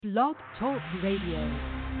Blog Talk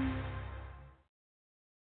Radio.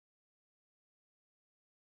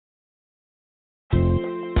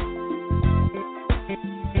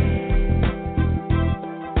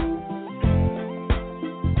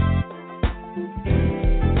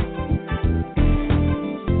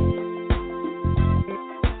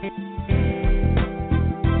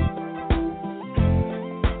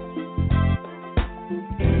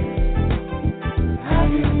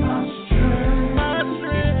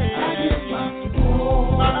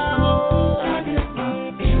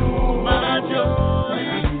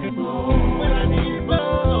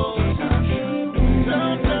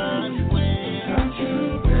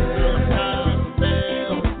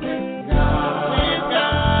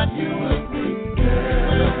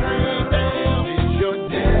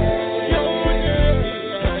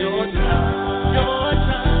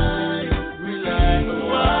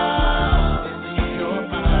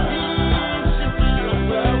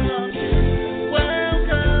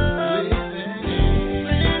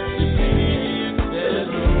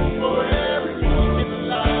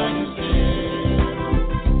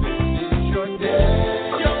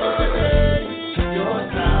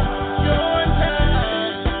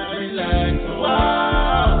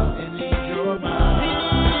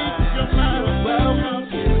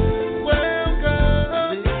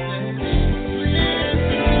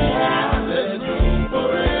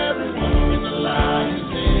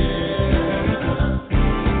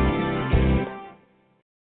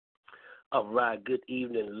 Good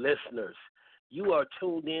evening, listeners. You are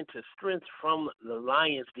tuned in to Strength from the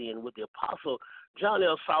Lion's Den with the Apostle John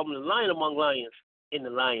L. Solomon, the Lion Among Lions in the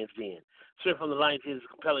Lion's Den. Strength from the Lion's Den is a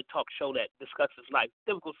compelling talk show that discusses life,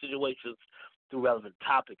 difficult situations through relevant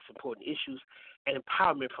topics, important issues, and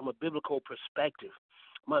empowerment from a biblical perspective.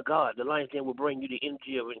 My God, the Lion's Den will bring you the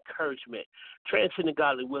energy of encouragement, transcending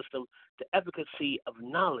godly wisdom, the efficacy of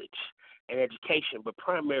knowledge and education, but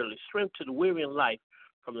primarily strength to the weary in life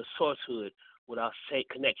from the sourcehood with our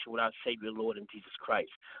connection with our Savior, Lord, and Jesus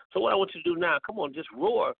Christ. So what I want you to do now, come on, just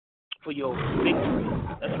roar for your victory.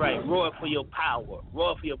 That's right, roar for your power,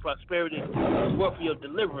 roar for your prosperity, roar for your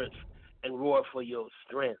deliverance, and roar for your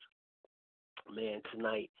strength. Man,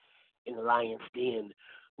 tonight in the Lion's Den,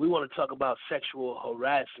 we want to talk about sexual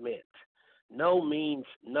harassment. No means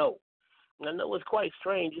no. I know it's quite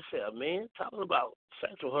strange. You say, man, talking about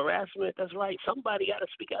sexual harassment, that's right. Somebody got to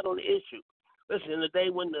speak out on the issue. Listen, in the day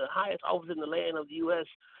when the highest office in the land of the U.S.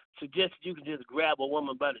 suggests you can just grab a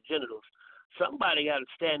woman by the genitals, somebody got to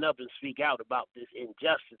stand up and speak out about this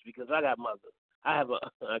injustice because I got mothers. I have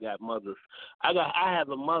mothers. I have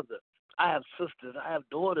a mother. I have sisters. I have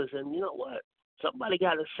daughters. And you know what? Somebody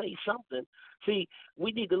got to say something. See,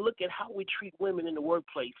 we need to look at how we treat women in the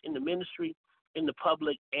workplace, in the ministry, in the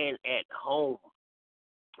public, and at home.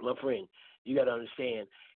 My friend, you got to understand.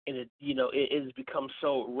 And it has become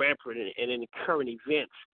so rampant and in current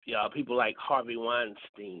events. People like Harvey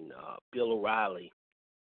Weinstein, Bill O'Reilly,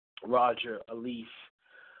 Roger Elise,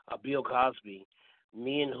 Bill Cosby,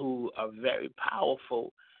 men who are very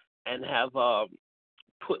powerful and have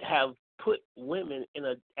put women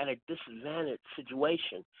at a disadvantaged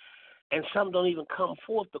situation, and some don't even come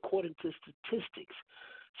forth according to statistics.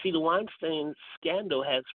 See, the Weinstein scandal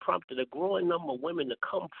has prompted a growing number of women to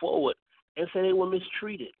come forward and say they were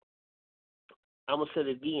mistreated. I'm going to say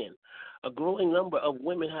it again. A growing number of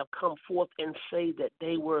women have come forth and say that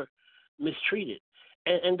they were mistreated.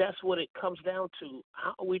 And that's what it comes down to.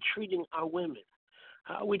 How are we treating our women?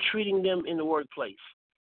 How are we treating them in the workplace,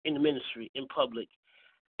 in the ministry, in public,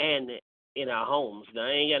 and in our homes? Now,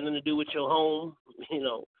 I ain't got nothing to do with your home,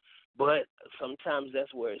 but sometimes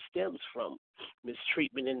that's where it stems from,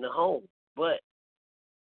 mistreatment in the home. But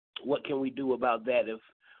what can we do about that if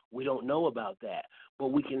we don't know about that? But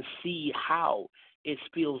we can see how it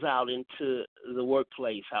spills out into the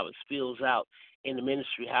workplace, how it spills out in the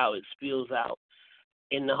ministry, how it spills out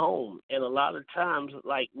in the home. And a lot of times,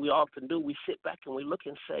 like we often do, we sit back and we look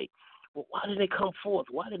and say, well, why didn't they come forth?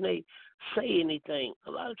 Why didn't they say anything?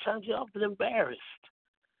 A lot of times you're often embarrassed.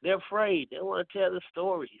 They're afraid. They want to tell the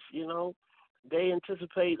stories, They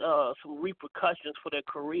anticipate some repercussions for their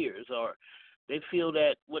careers, or they feel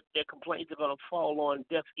that what their complaints are going to fall on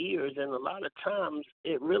deaf ears, and a lot of times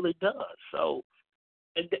it really does. So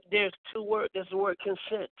there's two words. There's the word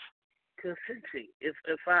consent, consenting. If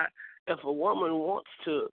a woman wants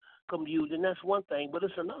to come to you, then that's one thing. But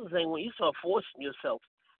it's another thing when you start forcing yourself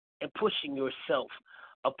and pushing yourself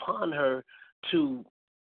upon her to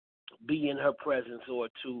be in her presence or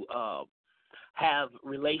to have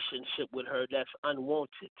relationship with her that's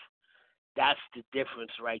unwanted. That's the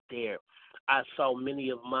difference right there. I saw many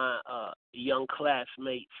of my young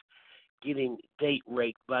classmates getting date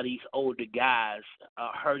raped by these older guys,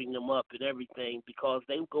 hurting them up and everything because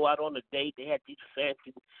they would go out on a date. They had these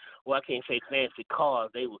fancy, well, I can't say fancy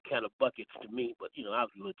cars. They were kind of buckets to me, but, I was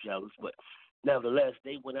a little jealous. But nevertheless,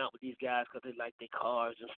 they went out with these guys because they liked their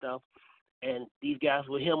cars and stuff. And these guys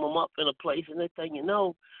would hem them up in a place, and next thing you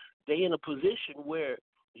know, they in a position where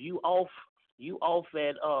you off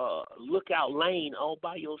at Lookout Lane all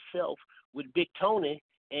by yourself with Big Tony,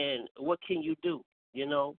 and what can you do?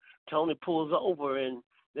 Tony pulls over, and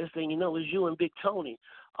next thing you know is you and Big Tony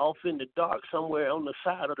off in the dark somewhere on the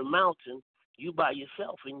side of the mountain, you by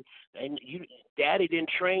yourself, and Daddy didn't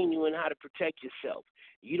train you in how to protect yourself.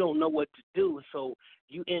 You don't know what to do, so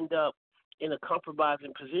you end up in a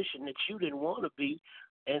compromising position that you didn't want to be,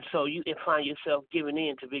 and so you find yourself giving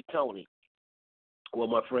in to Big Tony. Well,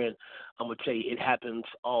 my friend, I'm going to tell you, it happens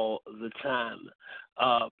all the time.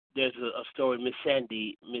 There's a story, Miss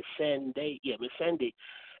Sandy,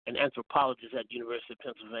 an anthropologist at the University of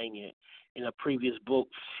Pennsylvania. In a previous book,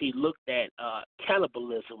 she looked at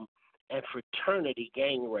cannibalism and fraternity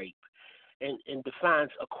gang rape and defines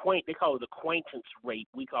they call it acquaintance rape.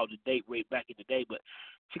 We called it date rape back in the day, but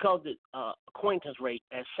she calls it acquaintance rape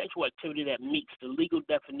as sexual activity that meets the legal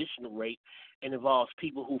definition of rape and involves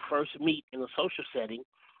people who first meet in a social setting,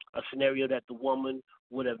 a scenario that the woman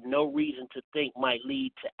would have no reason to think might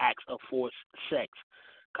lead to acts of forced sex.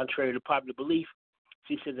 Contrary to popular belief,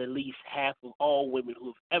 she said at least half of all women who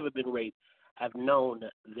have ever been raped have known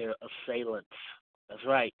their assailants. That's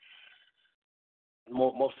right.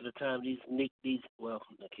 Most of the time, these well,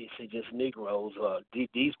 I can't say just Negroes.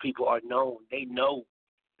 These people are known. They know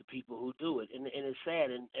the people who do it, and it's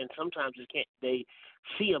sad. And sometimes they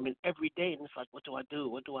see them in every day, and it's like, what do I do?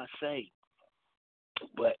 What do I say?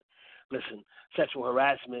 But listen, sexual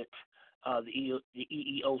harassment. The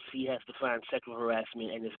EEOC has defined sexual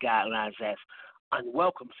harassment and its guidelines as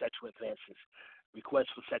unwelcome sexual advances, requests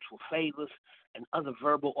for sexual favors, and other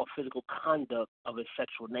verbal or physical conduct of a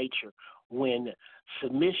sexual nature when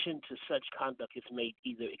submission to such conduct is made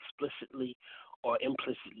either explicitly or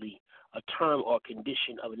implicitly a term or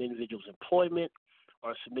condition of an individual's employment,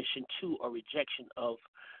 or submission to or rejection of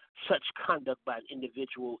such conduct by an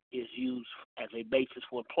individual is used as a basis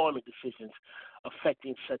for employment decisions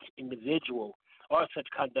affecting such individual, or such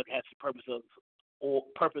conduct has the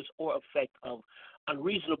purpose or effect of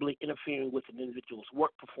unreasonably interfering with an individual's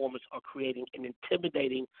work performance or creating an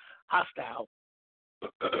intimidating, hostile,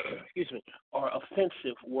 or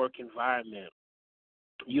offensive work environment.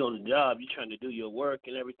 You're on the job, you're trying to do your work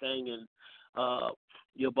and everything, and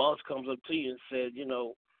your boss comes up to you and says,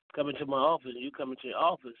 come into my office, and you come into your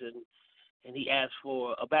office, and he asks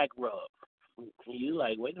for a back rub. And you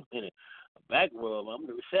like, wait a minute, a back rub? I'm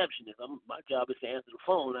the receptionist. My job is to answer the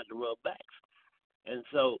phone, not to rub backs. And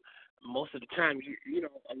so most of the time,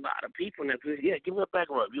 a lot of people that say, yeah, give me a back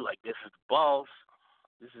rub. You're like, this is the boss.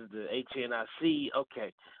 This is the HNIC.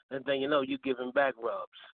 Okay. Then thing you know, you give him back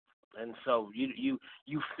rubs. And so you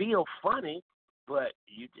feel funny, but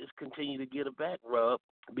you just continue to get a back rub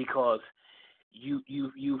because you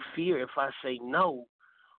fear if I say no,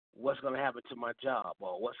 what's going to happen to my job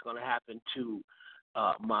or what's going to happen to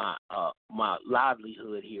my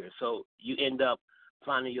livelihood here. So you end up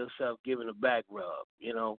finding yourself giving a back rub.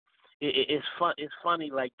 It's fun. It's funny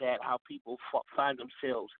like that how people find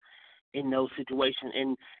themselves in those situations,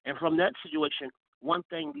 and from that situation, one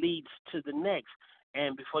thing leads to the next.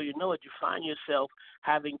 And before you know it, you find yourself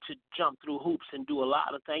having to jump through hoops and do a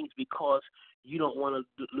lot of things because you don't want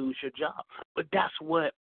to lose your job. But that's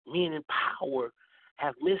what men in power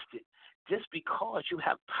have missed it. Just because you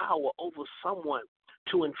have power over someone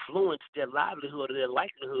to influence their livelihood or their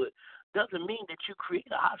likelihood doesn't mean that you create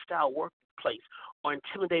a hostile workplace or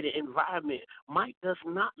intimidated environment. Might does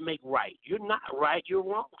not make right. You're not right. You're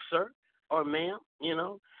wrong, sir or ma'am.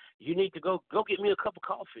 You need to go get me a cup of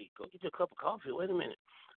coffee. Go get you a cup of coffee. Wait a minute.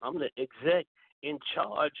 I'm the exec in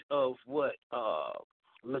charge of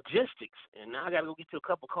logistics, and now I got to go get you a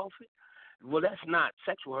cup of coffee. Well, that's not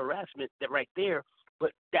sexual harassment right there,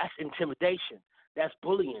 but that's intimidation. That's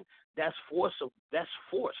bullying. That's force,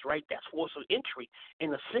 right? That's force of entry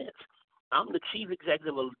in a sense. I'm the chief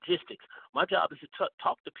executive of logistics. My job is to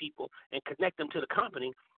talk to people and connect them to the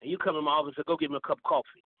company, and you come in my office and go get me a cup of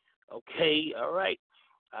coffee. Okay, all right.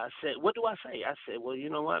 I said, what do I say? I said, well, you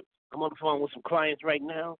know what? I'm on the phone with some clients right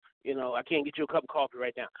now. I can't get you a cup of coffee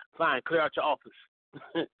right now. Fine, clear out your office.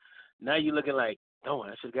 Now you're looking like, oh,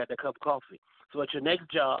 I should have got that cup of coffee. So at your next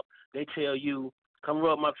job, they tell you, come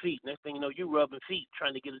rub my feet. Next thing you know, you rubbing feet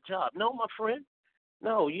trying to get a job. No, my friend.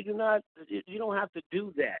 No, you do not. You don't have to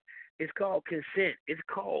do that. It's called consent. It's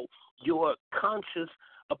called your conscious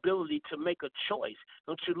ability to make a choice.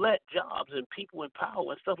 Don't you let jobs and people in power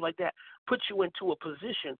and stuff like that put you into a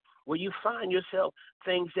position where you find yourself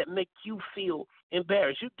things that make you feel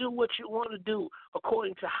embarrassed. You do what you want to do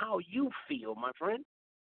according to how you feel, my friend.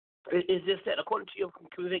 It's just that according to your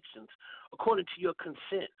convictions, according to your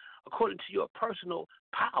consent, according to your personal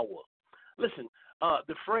power. Listen,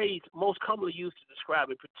 the phrase most commonly used to describe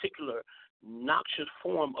a particular noxious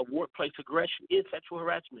form of workplace aggression is sexual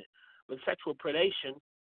harassment. But sexual predation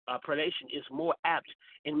is more apt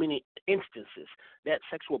in many instances. That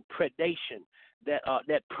sexual predation,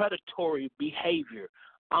 that predatory behavior.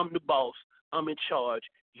 I'm the boss. I'm in charge.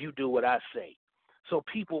 You do what I say. So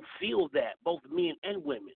people feel that, both men and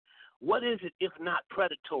women. What is it if not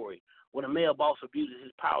predatory when a male boss abuses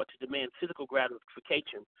his power to demand physical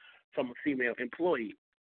gratification from a female employee?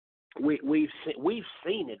 We've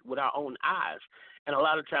seen it with our own eyes, and a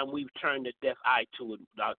lot of time we've turned a deaf eye to it,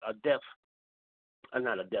 a deaf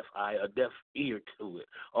ear to it,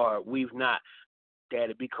 or we've not at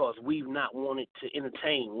it because we've not wanted to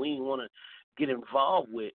entertain. We didn't want to get involved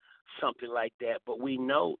with something like that, but we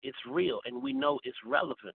know it's real, and we know it's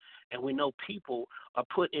relevant, and we know people are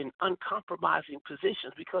put in uncompromising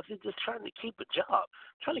positions because they're just trying to keep a job,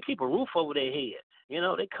 trying to keep a roof over their head. You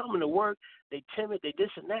know, they come into work, they timid, they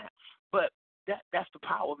this and that, but that's the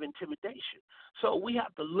power of intimidation. So we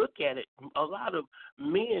have to look at it. A lot of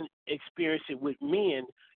men experience it with men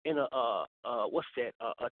in a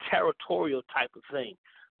territorial type of thing.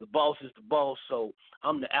 The boss is the boss, so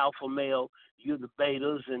I'm the alpha male. You're the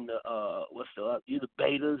betas and you're the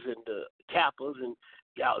betas and the kappas, and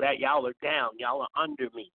y'all are down. Y'all are under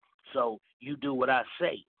me. So you do what I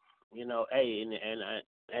say. You know, hey,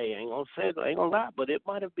 I ain't gonna lie, but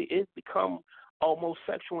it's become almost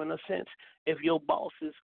sexual in a sense if your boss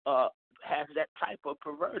has that type of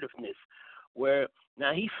pervertiveness where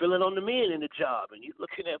now he's feeling on the men in the job, and you're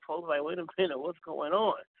looking at folks like, wait a minute, what's going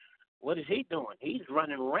on? What is he doing? He's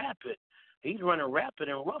running rapid. He's running rapid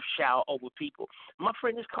and roughshod over people. My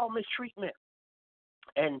friend, it's called mistreatment,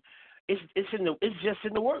 and it's just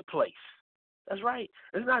in the workplace. That's right.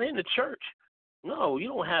 It's not in the church. No, you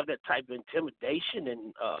don't have that type of intimidation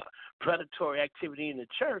and predatory activity in the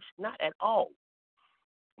church. Not at all.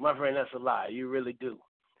 My friend, that's a lie. You really do.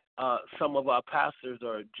 Some of our pastors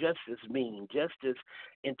are just as mean, just as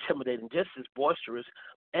intimidating, just as boisterous,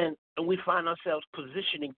 and we find ourselves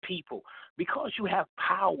positioning people. Because you have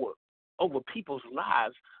power over people's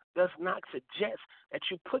lives does not suggest that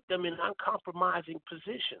you put them in uncompromising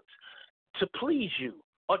positions to please you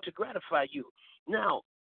or to gratify you. Now,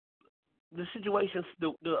 the situations,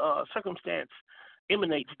 the circumstance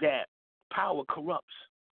emanates that power corrupts,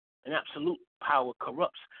 and absolute power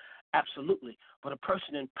corrupts, absolutely. But a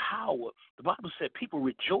person in power, the Bible said people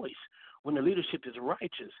rejoice when the leadership is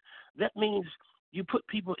righteous. That means you put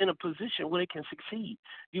people in a position where they can succeed.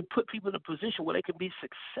 You put people in a position where they can be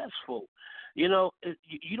successful. You know,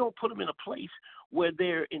 you don't put them in a place where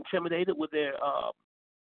they're intimidated, where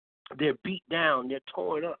they're beat down, they're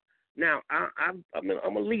torn up. Now,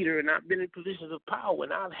 I'm a leader, and I've been in positions of power,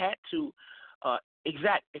 and I've had to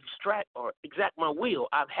exact my will.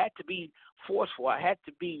 I've had to be forceful. I had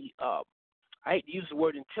to be, I hate to use the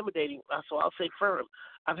word intimidating, so I'll say firm.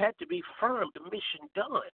 I've had to be firm, the mission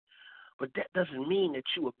done. But that doesn't mean that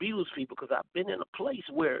you abuse people, because I've been in a place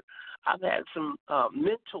where I've had some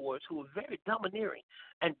mentors who were very domineering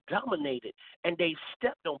and dominated, and they've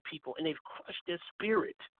stepped on people, and they've crushed their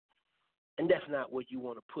spirit. And that's not where you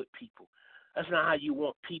want to put people. That's not how you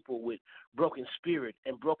want people with broken spirit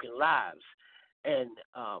and broken lives and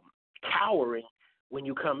cowering when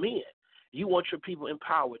you come in. You want your people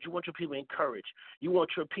empowered. You want your people encouraged. You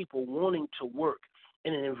want your people wanting to work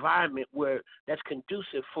in an environment where that's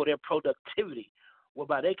conducive for their productivity,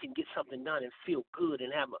 whereby they can get something done and feel good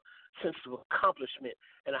and have a sense of accomplishment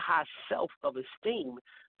and a high self of esteem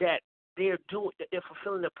that they're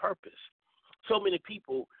fulfilling their purpose. So many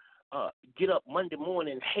people get up Monday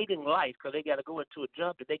morning hating life because they got to go into a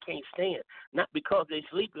job that they can't stand, not because they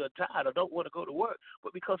sleepy or tired or don't want to go to work,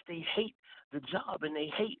 but because they hate the job and they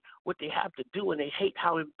hate what they have to do and they hate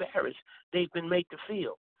how embarrassed they've been made to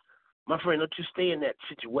feel. My friend, don't you stay in that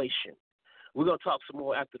situation. We're going to talk some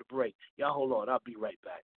more after the break. Y'all hold on. I'll be right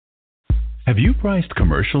back. Have you priced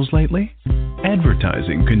commercials lately?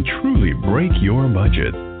 Advertising can truly break your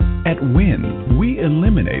budget. At Win, we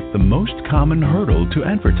eliminate the most common hurdle to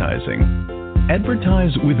advertising.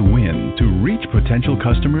 Advertise with Win to reach potential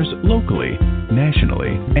customers locally,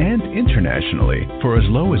 nationally, and internationally for as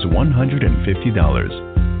low as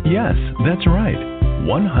 $150. Yes, that's right,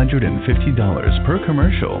 $150 per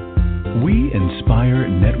commercial. We Inspire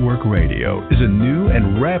Network Radio is a new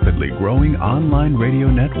and rapidly growing online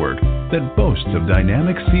radio network that boasts of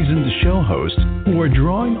dynamic seasoned show hosts who are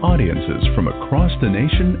drawing audiences from across the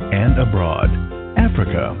nation and abroad.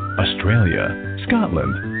 Africa, Australia,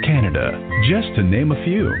 Scotland, Canada, just to name a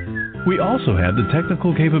few. We also have the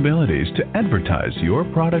technical capabilities to advertise your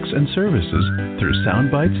products and services through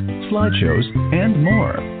sound bites, slideshows, and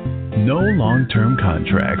more. No long-term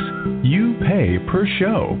contracts. You pay per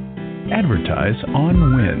show. Advertise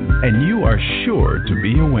on Win, and you are sure to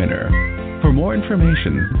be a winner. For more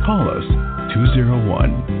information, call us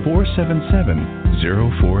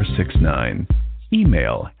 201-477-0469.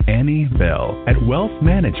 Email Annie Bell at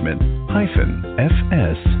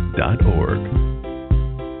wealthmanagement-fs.org.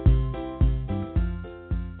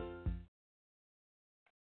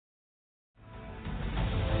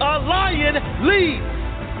 A lion leads.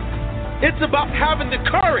 It's about having the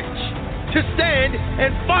courage to stand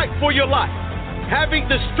and fight for your life, having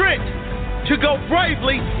the strength to go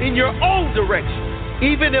bravely in your own direction,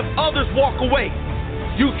 even if others walk away.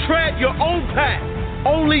 You tread your own path.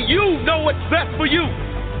 Only you know what's best for you.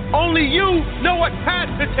 Only you know what path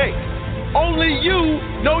to take. Only you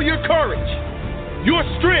know your courage, your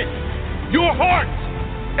strength, your heart.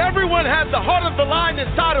 Everyone has the heart of the lion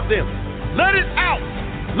inside of them. Let it out.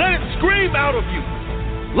 Let it scream out of you.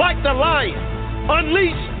 Like the lion,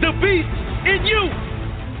 unleash the beast in you.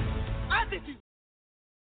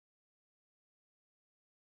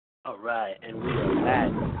 All right, and we are back.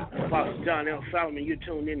 Apostle John L. Solomon, you're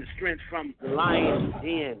tuned in to Strength from the Lion's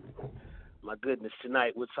Den. My goodness,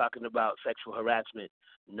 tonight we're talking about sexual harassment.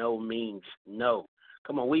 No means no.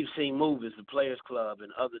 Come on, we've seen movies, The Players Club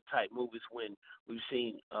and other type movies when we've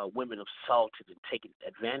seen women assaulted and taken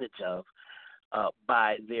advantage of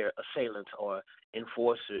by their assailants or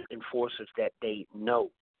enforcers that they know,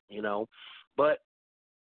 you know. But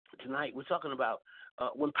tonight we're talking about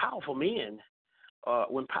when powerful men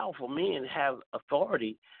have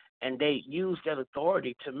authority and they use that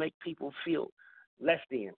authority to make people feel less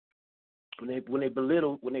than. When they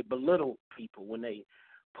belittle people, when they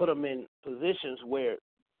put them in positions where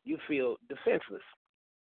you feel defenseless.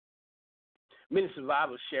 Many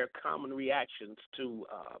survivors share common reactions to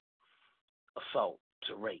assault,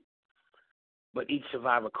 to rape, but each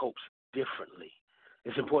survivor copes differently.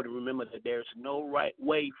 It's important to remember that there's no right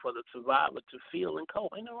way for the survivor to feel and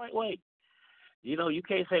cope. Ain't no right way. You know, you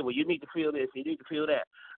can't say, well, you need to feel this, you need to feel that.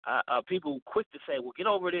 People quick to say, well, get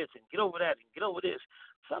over this and get over that and get over this.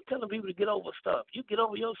 Stop telling people to get over stuff. You get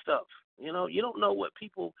over your stuff. You know, you don't know what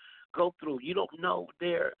people go through. You don't know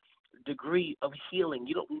their degree of healing.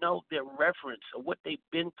 You don't know their reference or what they've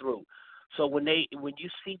been through. So when you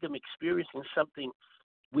see them experiencing something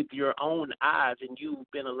with your own eyes and you've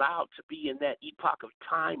been allowed to be in that epoch of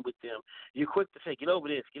time with them, you're quick to say, get over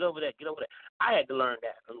this, get over that, get over that. I had to learn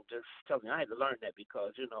that. I'm just telling you, I had to learn that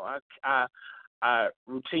because, you know, I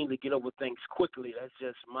routinely get over things quickly. That's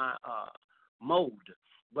just my mode.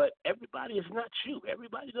 But everybody is not you.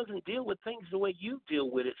 Everybody doesn't deal with things the way you deal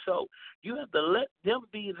with it. So you have to let them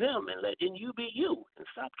be them and you be you. And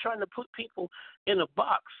stop trying to put people in a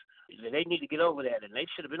box. They need to get over that, and they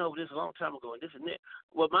should have been over this a long time ago, and this and that.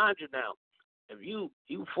 Well, mind you now, if you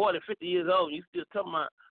 40, 50 years old, and you still talking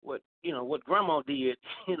about what grandma did,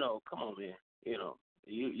 you know, come on, man. You know,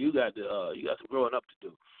 you got some growing up to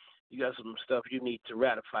do. You got some stuff you need to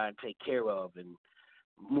ratify and take care of and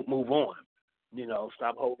move on. You know,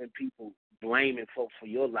 stop holding people, blaming folks for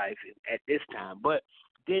your life at this time. But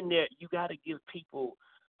then you got to give people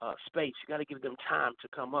space. You got to give them time to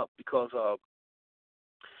come up because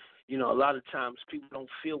you know, a lot of times people don't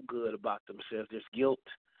feel good about themselves. There's guilt,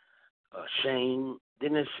 shame.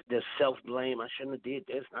 Then there's self-blame. I shouldn't have did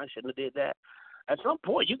this. I shouldn't have did that. At some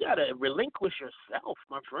point, you got to relinquish yourself,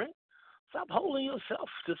 my friend. Stop holding yourself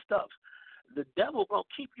to stuff. The devil going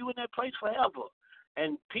to keep you in that place forever.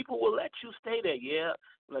 And people will let you stay there. Yeah,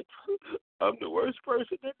 like, I'm the worst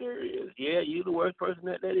person that there is. Yeah, you the worst person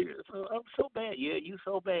that there is. So I'm so bad. Yeah, you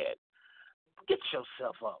so bad. Get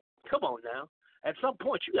yourself up. Come on now. At some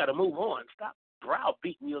point, you got to move on. Stop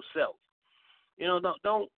browbeating yourself. You know,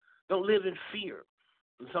 don't live in fear.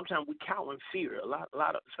 And sometimes we cower in fear. A lot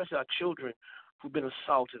of, especially our children who've been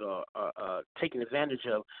assaulted or taken advantage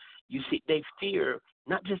of. You see, they fear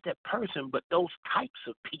not just that person, but those types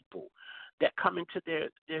of people that come into their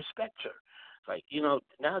specter. Like, you know,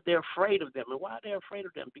 now they're afraid of them. And why are they afraid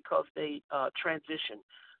of them? Because they transition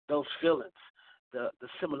those feelings, the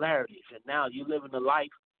similarities. And now you live in a life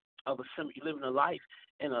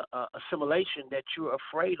in a assimilation that you're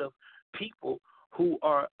afraid of people who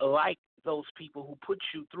are like those people who put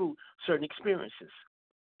you through certain experiences.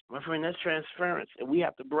 My friend, that's transference, and we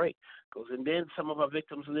have to break. And then some of our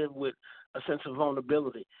victims live with a sense of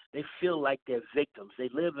vulnerability. They feel like they're victims. They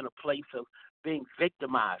live in a place of being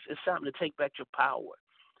victimized. It's time to take back your power.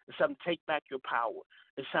 It's time to take back your power.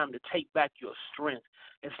 It's time to take back your strength.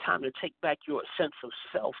 It's time to take back your sense of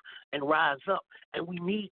self and rise up. And we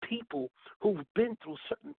need people who've been through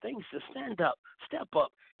certain things to stand up, step up,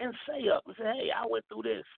 and say up and say, hey, I went through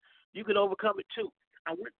this. You can overcome it too.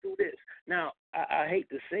 I went through this. Now, I hate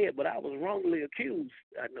to say it, but I was wrongly accused.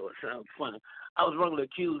 I know it sounds funny. I was wrongly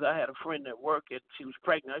accused. I had a friend at work, and she was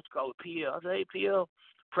pregnant. I used to call her PL. I said, hey, PL,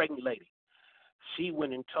 pregnant lady. She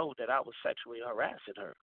went and told that I was sexually harassing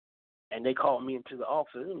her. And they called me into the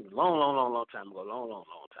office. It was a long time ago, long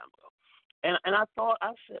time ago. And I thought,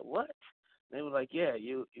 I said, what? They were like, yeah,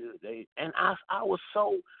 they. And I was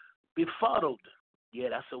so befuddled. Yeah,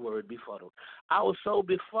 that's the word, befuddled. I was so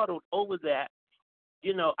befuddled over that.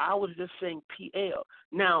 You know, I was just saying PL.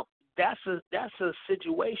 Now, that's a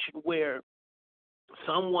situation where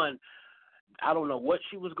someone, I don't know what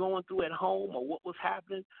she was going through at home or what was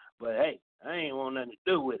happening, but hey, I ain't want nothing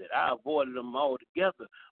to do with it. I avoided them altogether.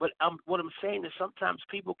 But what I'm saying is sometimes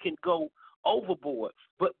people can go overboard.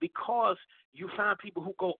 But because you find people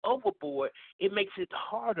who go overboard, it makes it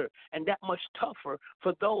harder and that much tougher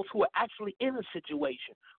for those who are actually in a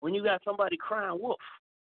situation. When you got somebody crying wolf,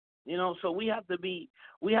 you know, so we have to be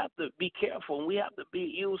careful, and we have to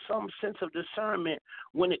use some sense of discernment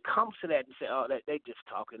when it comes to that and say, oh, that they just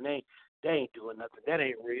talking, they ain't doing nothing, that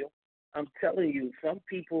ain't real. I'm telling you, some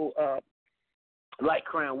people like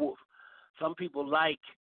crying wolf. Some people like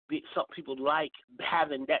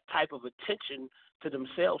having that type of attention to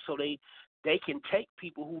themselves, so they can take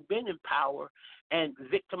people who've been in power and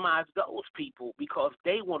victimize those people because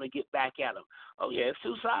they want to get back at them. Oh yeah, it's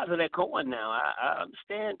two sides of that coin now. I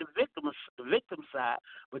understand the victim side,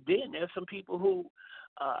 but then there's some people who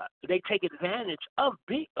they take advantage of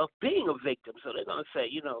being a victim. So they're gonna say,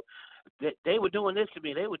 you know, that they were doing this to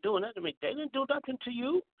me, they were doing that to me. They didn't do nothing to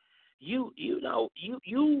you. You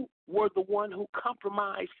were the one who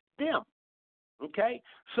compromised them. Okay?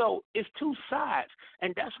 So it's two sides,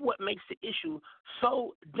 and that's what makes the issue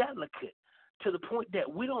so delicate, to the point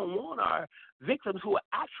that we don't want our victims who are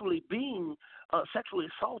actually being sexually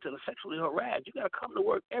assaulted or sexually harassed. You got to come to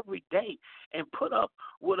work every day and put up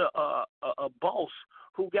with a boss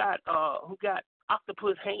who got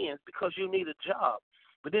octopus hands because you need a job.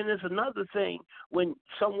 But then there's another thing when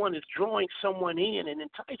someone is drawing someone in and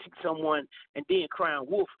enticing someone and then crying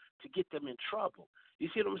wolf to get them in trouble. You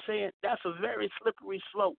see what I'm saying? That's a very slippery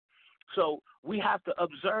slope. So we have to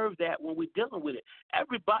observe that when we're dealing with it.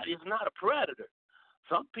 Everybody is not a predator.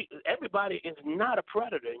 Everybody is not a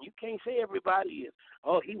predator, and you can't say everybody is.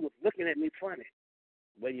 Oh, he was looking at me funny.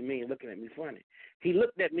 What do you mean looking at me funny? He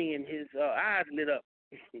looked at me and his eyes lit up.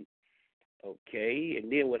 Okay,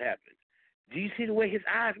 and then what happened? Do you see the way his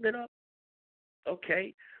eyes lit up?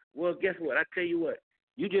 Okay. Well, guess what? I tell you what.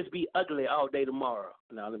 You just be ugly all day tomorrow.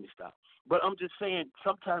 Now, let me stop. But I'm just saying,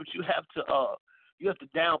 sometimes you have to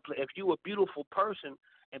downplay. If you're a beautiful person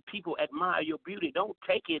and people admire your beauty, don't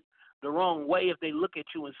take it the wrong way if they look at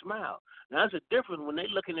you and smile. Now, that's a different when they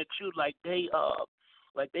looking at you like they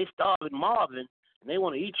starving Marvin and they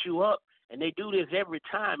want to eat you up, and they do this every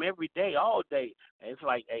time, every day, all day. And it's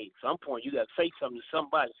like, hey, at some point you got to say something to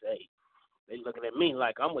somebody. Say, hey, they looking at me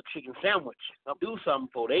like I'm a chicken sandwich. I'll do something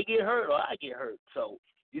before they get hurt or I get hurt. So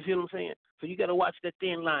you see what I'm saying? So you got to watch that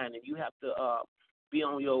thin line, and you have to be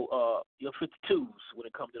on your 52s when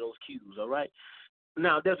it comes to those cues. All right.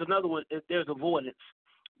 Now there's another one. There's avoidance.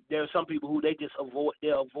 There are some people who they just avoid. They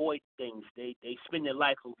avoid things. They spend their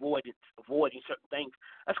life avoiding certain things.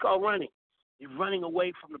 That's called running. You're running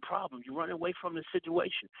away from the problem. You're running away from the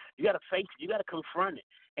situation. You got to face it. You got to confront it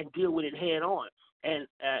and deal with it head on. And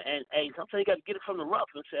hey, sometimes you got to get it from the rough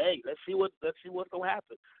and say, hey, let's see what's gonna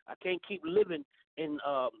happen. I can't keep living in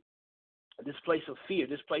this place of fear,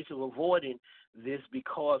 this place of avoiding this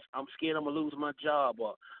because I'm scared I'm gonna lose my job,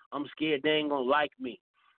 or I'm scared they ain't gonna like me.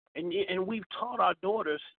 And we've taught our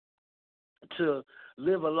daughters to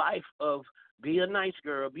live a life of be a nice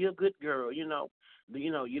girl, be a good girl. You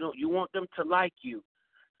want them to like you.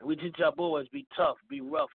 And we teach our boys be tough, be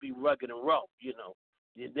rough, be rugged and raw.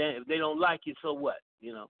 If they don't like you, so what?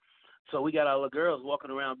 So we got all the girls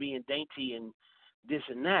walking around being dainty and this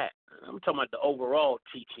and that. I'm talking about the overall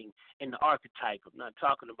teaching and the archetype. I'm not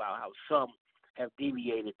talking about how some have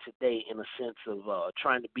deviated today in a sense of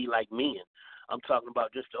trying to be like men. I'm talking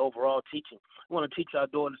about just the overall teaching. We want to teach our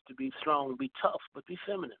daughters to be strong and be tough, but be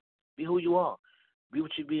feminine. Be who you are. Be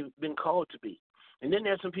what you've been called to be. And then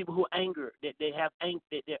there's some people who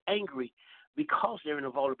they're angry because they're in a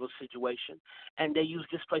vulnerable situation, and they use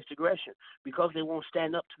displaced aggression because they won't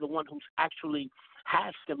stand up to the one who's actually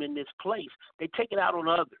has them in this place. They take it out on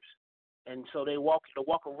others, and so they walk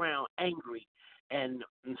around angry, and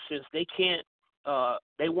since they can't,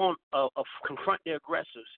 they won't confront their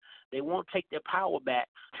aggressors. They won't take their power back,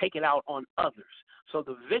 take it out on others. So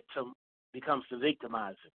the victim becomes the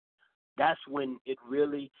victimizer. That's when it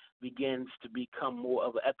really begins to become more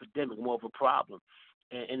of an epidemic, more of a problem,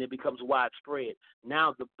 and it becomes widespread.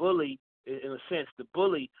 Now the bully, in a sense, the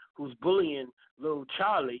bully who's bullying little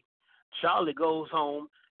Charlie goes home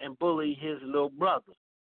and bully his little brother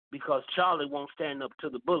because Charlie won't stand up to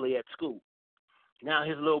the bully at school. Now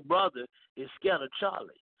his little brother is scared of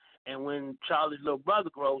Charlie. And when Charlie's little brother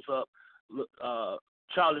grows up,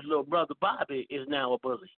 Charlie's little brother Bobby is now a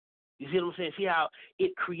bully. You see what I'm saying? See how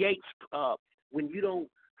it creates, when you don't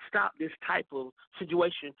stop this type of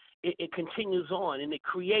situation, it continues on, and it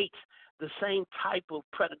creates the same type of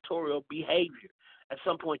predatory behavior. At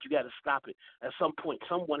some point, you got to stop it. At some point,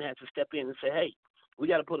 someone has to step in and say, hey, we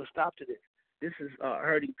got to put a stop to this. This is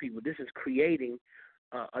hurting people. This is creating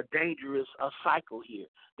a dangerous cycle here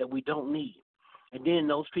that we don't need. And then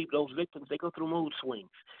those people, those victims, they go through mood swings.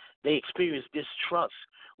 They experience distrust.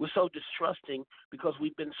 We're so distrusting because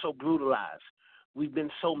we've been so brutalized. We've been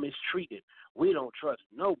so mistreated. We don't trust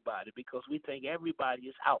nobody because we think everybody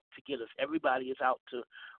is out to get us. Everybody is out to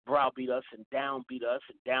browbeat us and downbeat us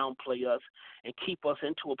and downplay us and keep us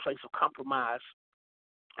into a place of compromise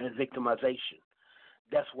and victimization.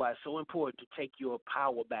 That's why it's so important to take your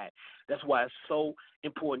power back. That's why it's so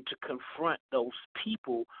important to confront those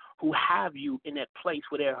people who have you in that place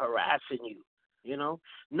where they're harassing you. You know,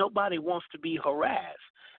 nobody wants to be harassed.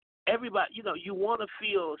 Everybody, you know, you want to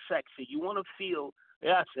feel sexy. You want to feel,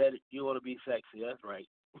 yeah, I said it, you want to be sexy. That's right.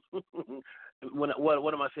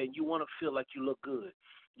 What am I saying? You want to feel like you look good.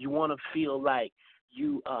 You want to feel like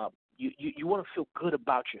you want to feel good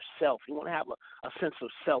about yourself. You want to have a sense of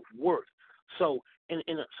self-worth. So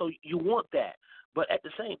so you want that, but at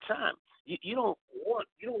the same time, you don't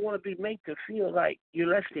want to be made to feel like you're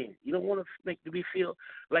less than. You don't want to be feel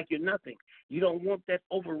like you're nothing. You don't want that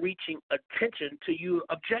overreaching attention to you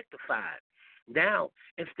objectified. Now,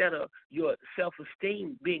 instead of your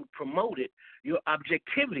self-esteem being promoted, your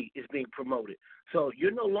objectivity is being promoted. So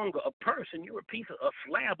you're no longer a person. You're a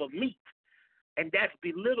slab of meat, and that's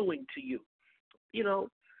belittling to you. You know,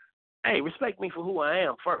 hey, respect me for who I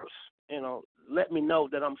am first. You know, let me know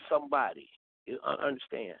that I'm somebody. You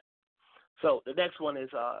understand? So the next one is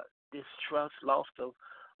distrust, loss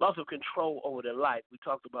of control over their life. We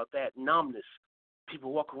talked about that. Numbness.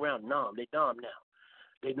 People walk around numb. They numb now.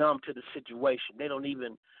 They numb to the situation.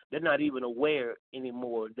 They're not even aware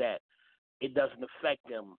anymore that it doesn't affect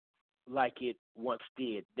them like it once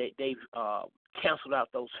did. They've canceled out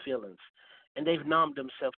those feelings, and they've numbed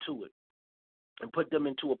themselves to it and put them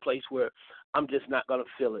into a place where I'm just not going to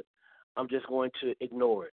feel it. I'm just going to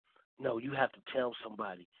ignore it. No, you have to tell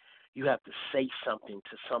somebody. You have to say something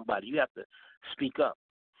to somebody. You have to speak up.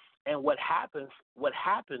 And what happens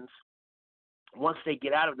once they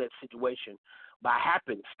get out of that situation by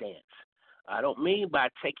happenstance, I don't mean by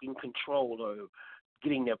taking control or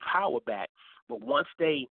getting their power back, but once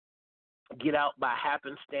they get out by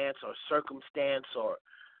happenstance or circumstance or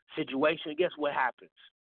situation, guess what happens?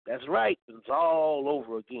 That's right. It's all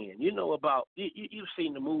over again. You know about you've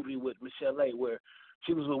seen the movie with Michelle A. where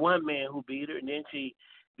she was with one man who beat her, and then she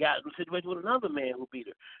got in a situation with another man who beat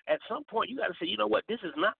her. At some point, you got to say, you know what? This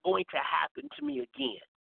is not going to happen to me again.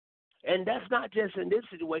 And that's not just in this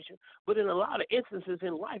situation, but in a lot of instances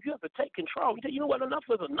in life, you have to take control. You say, you know what? Enough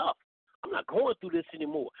is enough. I'm not going through this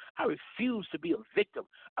anymore. I refuse to be a victim.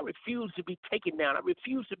 I refuse to be taken down. I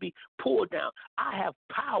refuse to be pulled down. I have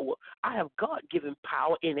power. I have God-given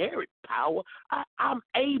power, inerrant power. I'm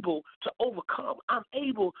able to overcome. I'm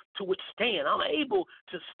able to withstand. I'm able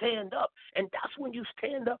to stand up. And that's when you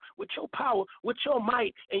stand up with your power, with your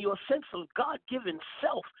might, and your sense of God-given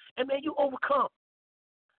self. And, man, you overcome.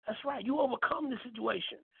 That's right. You overcome the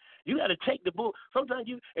situation. You got to take the bull. Sometimes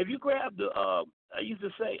if you grab the, I used to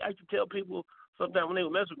tell people sometimes when they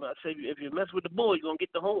would mess with me, I say, if you mess with the bull, you're going to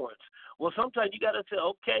get the horns. Well, sometimes you got to say,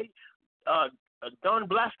 okay, darn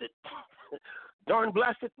blasted,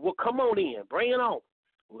 well, come on in, bring it on.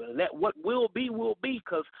 Well, let what will be,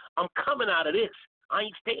 because I'm coming out of this. I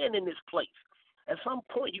ain't staying in this place. At some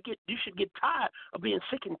point, you should get tired of being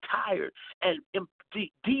sick and tired and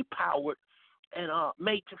depowered and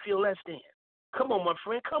made to feel less than. Come on, my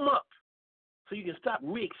friend, come up so you can stop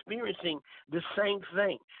re-experiencing the same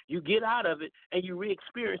thing. You get out of it and you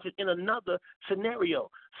re-experience it in another scenario.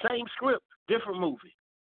 Same script, different movie.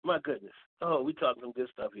 My goodness. Oh, we talking some good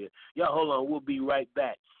stuff here. Y'all, hold on. We'll be right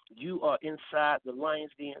back. You are inside the Lion's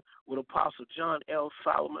Den with Apostle John L.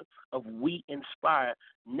 Solomon of We Inspire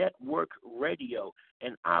Network Radio,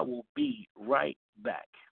 and I will be right back.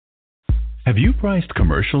 Have you priced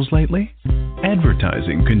commercials lately?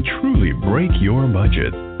 Advertising can truly break your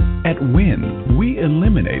budget. At Win, we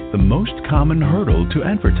eliminate the most common hurdle to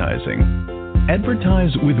advertising.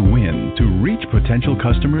 Advertise with Win to reach potential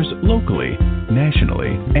customers locally,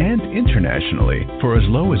 nationally, and internationally for as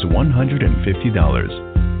low as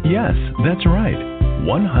 $150. Yes, that's right,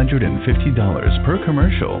 $150 per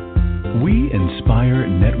commercial. We Inspire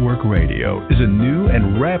Network Radio is a new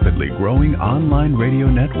and rapidly growing online radio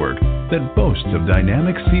network that boasts of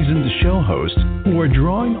dynamic seasoned show hosts who are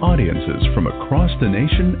drawing audiences from across the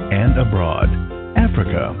nation and abroad.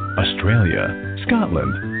 Africa, Australia,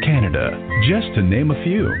 Scotland, Canada, just to name a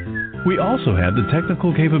few. We also have the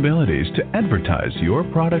technical capabilities to advertise your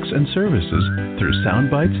products and services through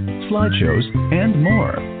sound bites, slideshows, and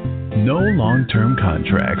more. No long-term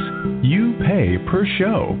contracts. You pay per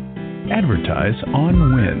show. Advertise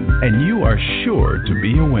on Win, and you are sure to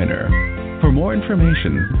be a winner. For more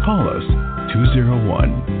information, call us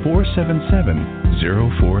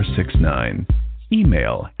 201-477-0469.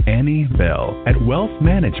 Email Annie Bell at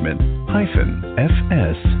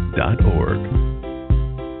wealthmanagement-fs.org.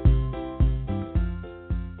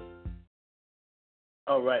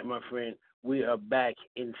 All right, my friend, we are back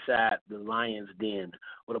inside the Lion's Den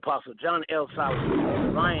with Apostle John L.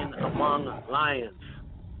 Solomon, Lion Among Lions.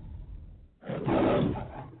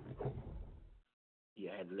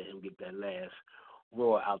 Yeah, I had to let him get that last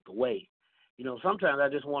roar out the way. You know, sometimes I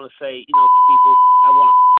just want to say, to people, I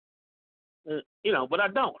want to, but I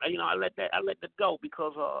don't. I let that go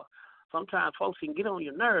because sometimes folks can get on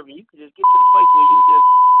your nerve and you can just get to the place where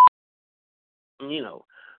you just,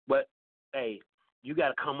 but hey, you got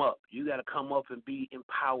to come up. You got to come up and be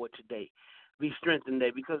empowered today, be strengthened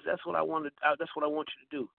today, because that's what I want you to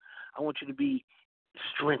do. I want you to be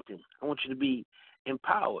strengthened. I want you to be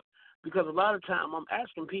empowered, because a lot of time I'm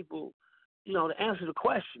asking people, to answer the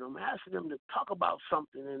question. I'm asking them to talk about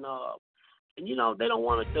something, and they don't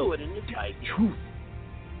want to do it, and it's like truth.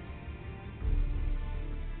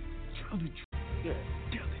 Tell the truth. Yeah.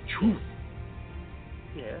 Tell the truth.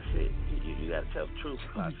 Yeah, that's it. You got to tell the truth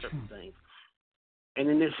about certain things. And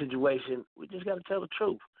in this situation, we just got to tell the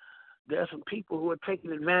truth. There are some people who are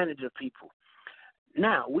taking advantage of people.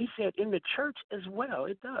 Now, we said in the church as well.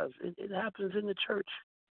 It does. It happens in the church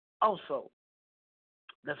also.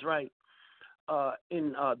 That's right.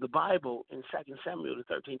 In the Bible, in 2 Samuel, the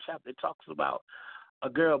 13th chapter, it talks about a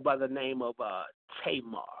girl by the name of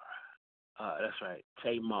Tamar. That's right,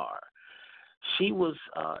 Tamar. She was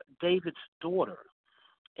David's daughter,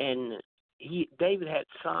 and David had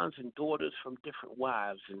sons and daughters from different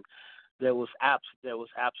wives, and there was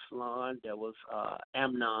Absalom, there was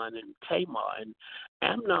Amnon, and Tamar. And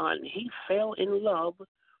Amnon, he fell in love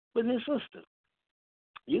with his sister.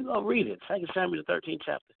 You go read it, 2 Samuel, the 13th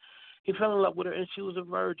chapter. He fell in love with her, and she was a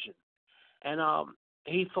virgin. And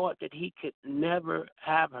he thought that he could never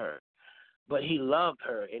have her, but he loved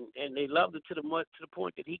her, and they loved her to the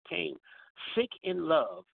point that he came sick in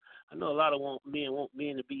love. I know a lot of men want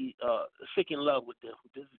men to be sick in love with them,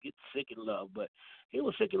 just get sick in love. But he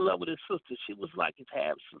was sick in love with his sister. She was like his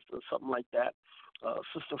half sister or something like that.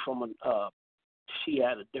 Sister from she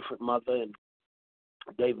had a different mother, and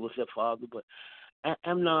David was their father. But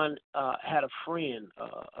Amnon had a friend,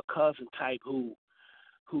 a cousin type, who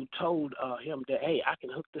told him that, hey, I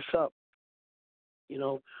can hook this up.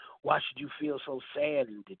 Why should you feel so sad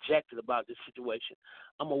and dejected about this situation?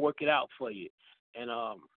 I'm gonna work it out for you. And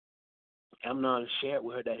Amnon shared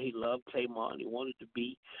with her that he loved Tamar and he wanted to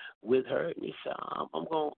be with her. And he said, I'm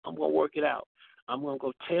gonna work it out. I'm gonna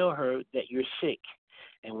go tell her that you're sick,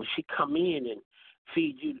 and when she come in and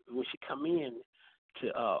feed you,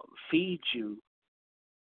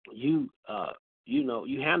 you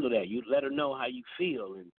handle that. You let her know how you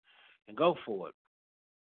feel and go for it.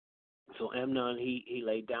 So Amnon, he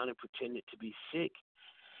laid down and pretended to be sick.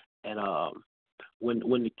 And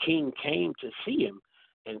when the king came to see him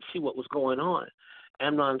and see what was going on,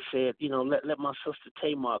 Amnon said, let my sister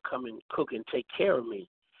Tamar come and cook and take care of me.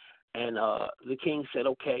 And the king said,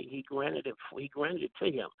 okay. He granted it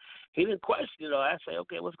to him. He didn't question it. I say,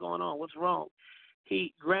 okay, what's going on? What's wrong?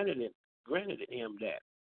 He granted him that.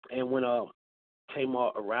 And when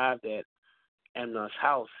Tamar arrived at Amnon's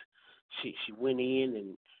house, she went in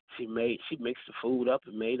and she mixed the food up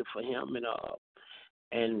and made it for him,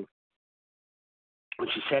 and when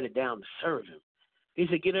she sat it down to serve him, he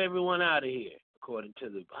said, "Get everyone out of here," according to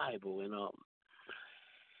the Bible. And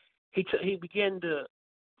he began to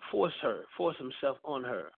force himself on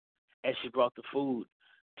her as she brought the food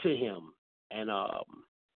to him,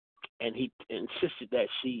 and he insisted that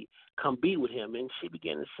she come be with him, and she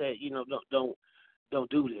began to say, don't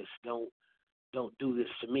do this, don't do this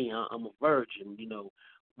to me. I'm a virgin, we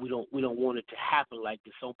don't want it to happen like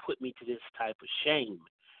this. Don't put me to this type of shame.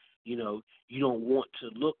 You don't want to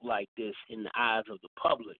look like this in the eyes of the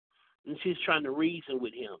public. And she's trying to reason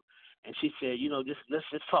with him. And she said, let's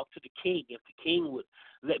just talk to the king. If the king would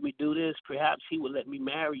let me do this, perhaps he would let me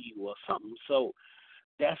marry you or something. So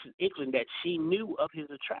that's an inkling that she knew of his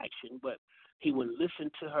attraction, but he wouldn't listen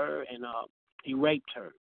to her, and he raped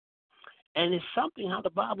her. And it's something how the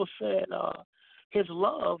Bible said his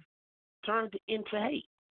love turned into hate.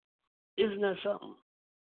 Isn't that something?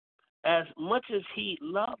 As much as he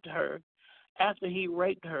loved her, after he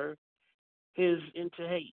raped her, his into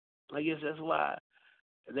hate. I guess that's why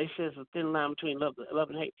they say it's a thin line between love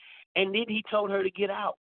and hate. And then he told her to get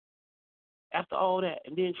out after all that.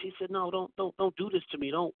 And then she said, no, don't do this to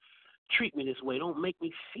me. Don't treat me this way. Don't make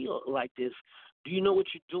me feel like this. Do you know what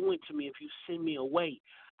you're doing to me if you send me away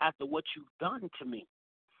after what you've done to me?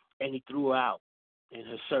 And he threw her out, and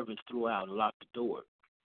her servants threw her out and locked the door.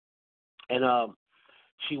 And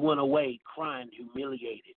she went away crying,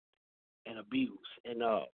 humiliated, and abused. And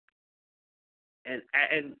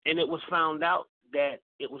it was found out that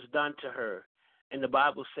it was done to her. And the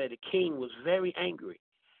Bible said the king was very angry.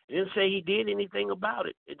 It didn't say he did anything about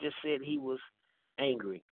it. It just said he was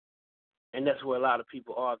angry. And that's where a lot of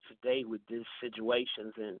people are today with these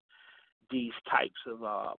situations and these types of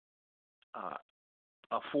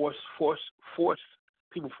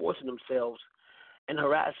people forcing themselves, and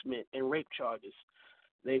harassment and rape charges.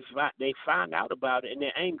 They find out about it and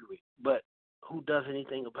they're angry, but who does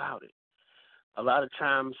anything about it? A lot of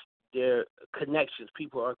times their connections,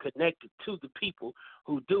 people are connected to the people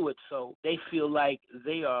who do it, so they feel like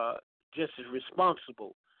they are just as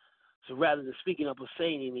responsible. So rather than speaking up or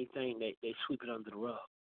saying anything, they sweep it under the rug.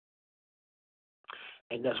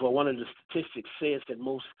 And that's why one of the statistics says that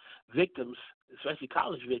most victims, especially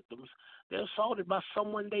college victims, they're assaulted by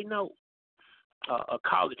someone they know. A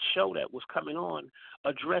college show that was coming on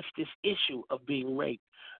addressed this issue of being raped,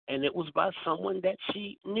 and it was by someone that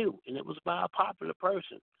she knew, and it was by a popular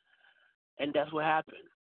person, and that's what happened.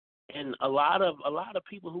 And a lot of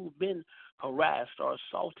people who've been harassed or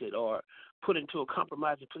assaulted or put into a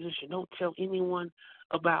compromising position don't tell anyone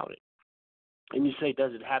about it. And you say,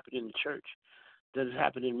 does it happen in the church? Does it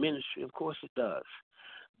happen in ministry? Of course it does.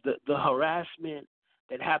 The harassment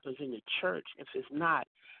that happens in the church, if it's not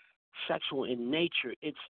sexual in nature,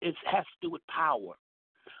 it has to do with power.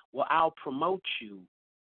 Well, I'll promote you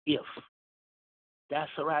if. That's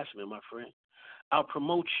harassment, my friend. I'll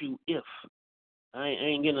promote you if. I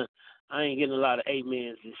ain't getting a lot of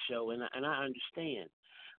amens this show, and I understand,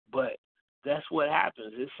 but that's what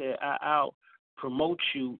happens. It said I'll promote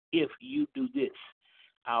you if you do this.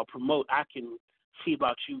 I can see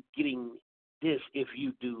about you getting this if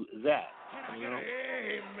you do that. Amen.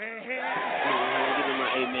 Give me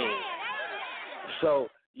my amen. So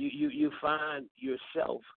you find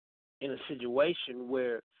yourself in a situation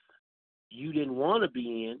where you didn't want to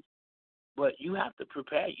be in, but you have to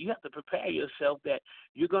prepare. You have to prepare yourself that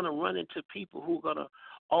you're going to run into people who are going to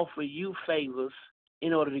offer you favors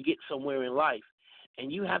in order to get somewhere in life,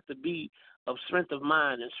 and you have to be of strength of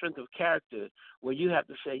mind and strength of character where you have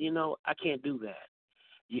to say, I can't do that.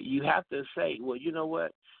 You have to say, well, you know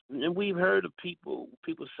what? And we've heard of people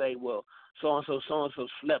say, well, so-and-so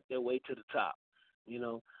slept their way to the top,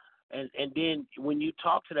 And then when you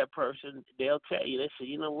talk to that person, they'll tell you, they say,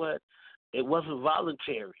 you know what? It wasn't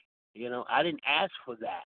voluntary. I didn't ask for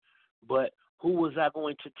that. But who was I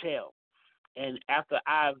going to tell? And after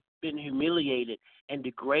I've been humiliated and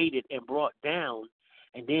degraded and brought down,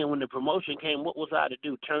 and then when the promotion came, what was I to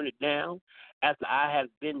do? Turn it down? After I had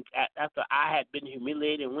been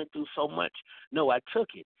humiliated and went through so much? No, I took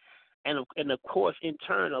it. And of course, in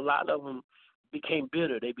turn, a lot of them became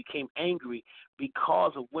bitter. They became angry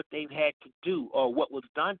because of what they've had to do or what was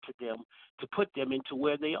done to them to put them into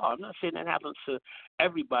where they are. I'm not saying that happens to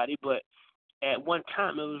everybody, but at one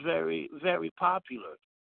time it was very, very popular.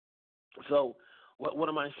 So what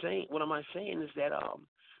am I saying? What am I saying is that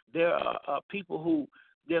there are people who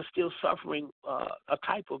they're still suffering a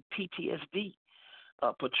type of PTSD.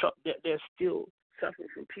 They're still suffering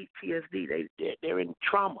from PTSD. They're in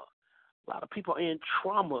trauma. A lot of people are in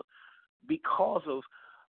trauma because of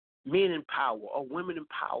men in power or women in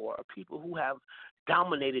power or people who have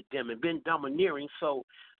dominated them and been domineering. So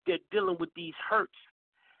they're dealing with these hurts,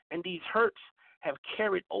 and these hurts have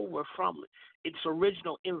carried over from its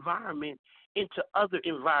original environment into other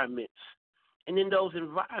environments. And in those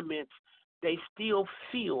environments, they still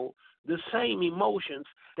feel the same emotions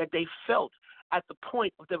that they felt at the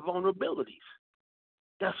point of their vulnerabilities.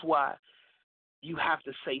 That's why you have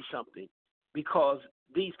to say something, because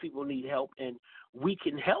these people need help, and we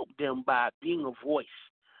can help them by being a voice,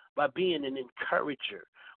 by being an encourager,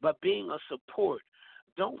 by being a support.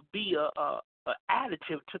 Don't be a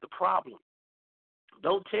additive to the problem.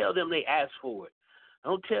 Don't tell them they asked for it.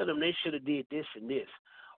 Don't tell them they should have did this and this,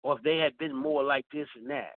 or if they had been more like this and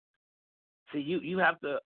that. See, you have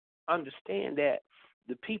to understand that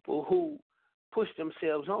the people who push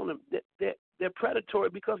themselves on them, they're predatory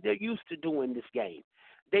because they're used to doing this game.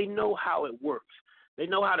 They know how it works. They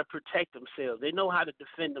know how to protect themselves. They know how to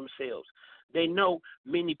defend themselves. They know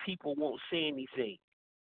many people won't say anything.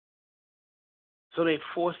 So they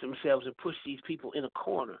force themselves and push these people in a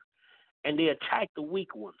corner, and they attack the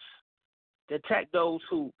weak ones. They attack those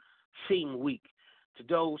who seem weak, to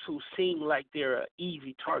those who seem like they're an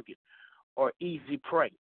easy target or easy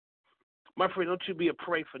prey. My friend, don't you be a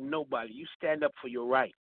prey for nobody. You stand up for your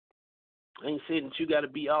right. I ain't saying that you got to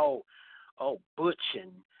be all butch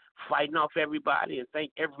and fighting off everybody and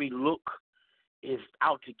think every look is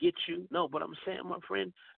out to get you. No, but I'm saying, my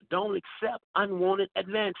friend, don't accept unwanted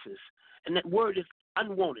advances. And that word is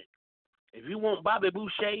unwanted. If you want Bobby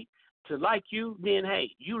Boucher to like you, then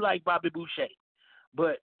hey, you like Bobby Boucher.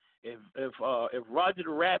 But if Roger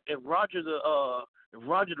the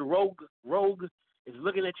Rogue is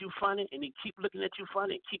looking at you funny, and he keep looking at you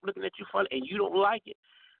funny and keep looking at you funny, and you don't like it,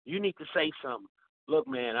 you need to say something. Look,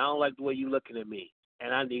 man, I don't like the way you're looking at me,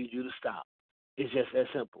 and I need you to stop. It's just that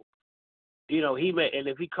simple. You know, and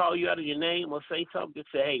if he call you out of your name or say something,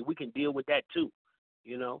 just say, hey, we can deal with that too.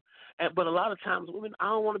 You know, but a lot of times women, I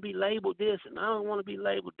don't want to be labeled this and I don't want to be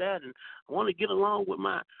labeled that, and I want to get along with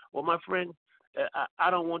my friend. I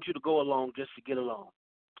don't want you to go along just to get along.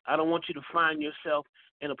 I don't want you to find yourself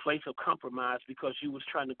in a place of compromise because you was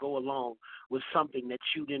trying to go along with something that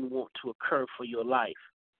you didn't want to occur for your life.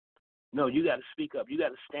 No, you got to speak up. You got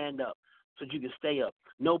to stand up so that you can stay up.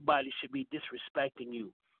 Nobody should be disrespecting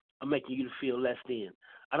you or making you feel less than.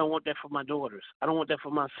 I don't want that for my daughters. I don't want that for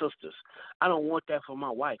my sisters. I don't want that for my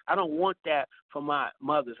wife. I don't want that for my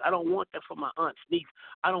mothers. I don't want that for my aunts, nieces.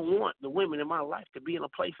 I don't want the women in my life to be in a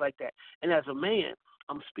place like that. And as a man,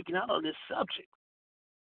 I'm speaking out on this subject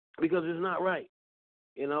because it's not right.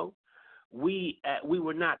 You know, we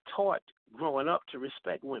were not taught growing up to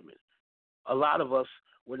respect women. A lot of us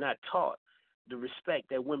were not taught the respect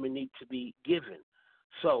that women need to be given.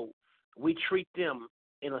 So we treat them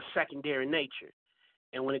in a secondary nature.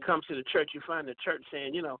 And when it comes to the church, you find the church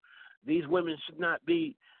saying, you know, these women should not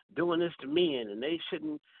be doing this to men, and they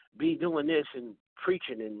shouldn't be doing this and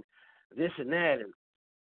preaching and this and that.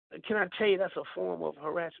 And can I tell you that's a form of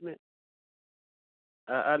harassment?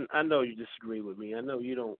 I know you disagree with me. I know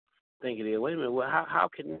you don't think it is. Wait a minute. Well, how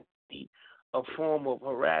can it be a form of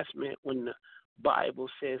harassment when the Bible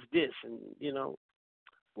says this? And, you know,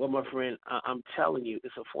 well, my friend, I'm telling you,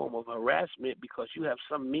 it's a form of harassment because you have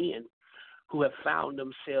some men who have found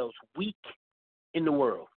themselves weak in the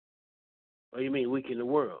world. What do you mean weak in the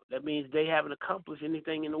world? That means they haven't accomplished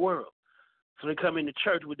anything in the world. So they come into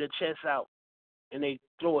church with their chests out and they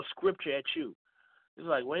throw a scripture at you. It's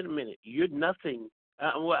like, wait a minute, you're nothing.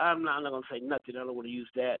 I'm not going to say nothing. I don't want to use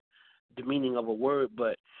that, the meaning of a word,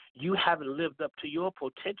 but you haven't lived up to your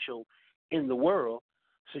potential in the world.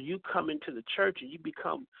 So you come into the church and you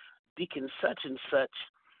become deacon such and such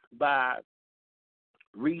by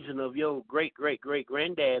reason of your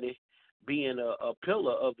great-great-great-granddaddy being a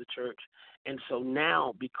pillar of the church. And so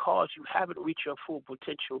now, because you haven't reached your full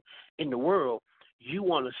potential in the world, you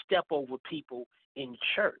want to step over people in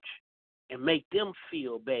church and make them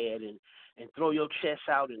feel bad and throw your chest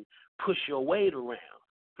out and push your weight around.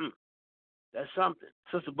 That's something.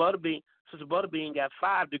 Sister Butterbean got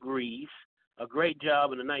 5 degrees, a great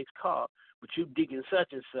job, and a nice car, but you deacon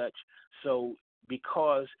such and such. So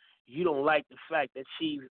because you don't like the fact that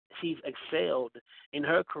she's excelled in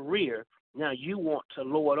her career, now you want to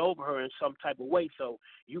lord over her in some type of way. So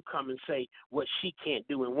you come and say what she can't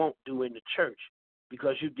do and won't do in the church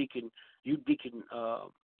because you deacon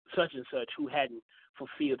such and such who hadn't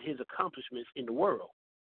fulfilled his accomplishments in the world.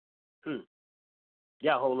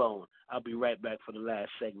 Y'all hold on. I'll be right back for the last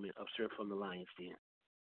segment of Straight from the Lion's Den.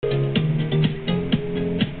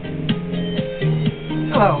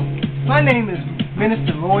 Hello, my name is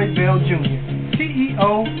Minister Lloyd Bell Jr.,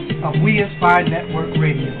 CEO of We Inspire Network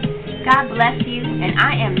Radio. God bless you, and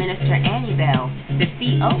I am Minister Annie Bell, the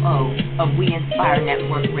COO of We Inspire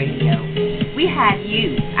Network Radio. We have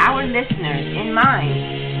you, our listeners, in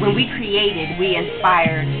mind when we created We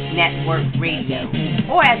Inspired Network Radio,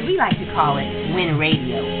 or as we like to call it, WIN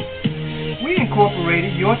Radio. We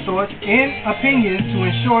incorporated your thoughts and opinions to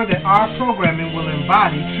ensure that our programming will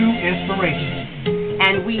embody true inspiration.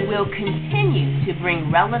 And we will continue to bring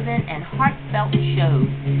relevant and heartfelt shows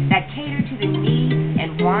that cater to the needs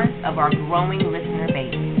and wants of our growing listener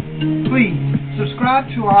base. Please subscribe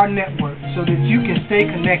to our network so that you can stay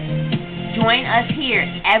connected. Join us here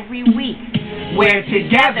every week, where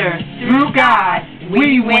together, through God,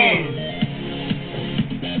 we win.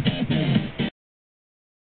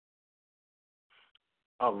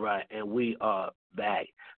 All right, and we are back.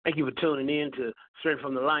 Thank you for tuning in to Straight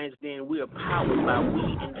from the Lion's Den. We are powered by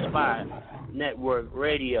We Inspire Network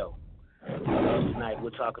Radio. Tonight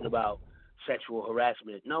we're talking about sexual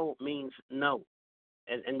harassment. No means no,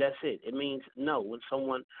 and that's it. It means no.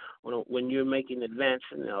 When you're making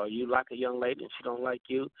advancing, or you like a young lady and she don't like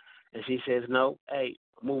you, and she says no, hey,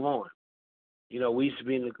 move on. You know, we used to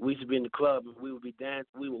be in the club, and we would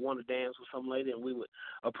want to dance with some lady, and we would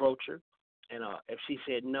approach her. And if she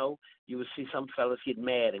said no, you would see some fellas get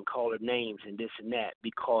mad and call her names and this and that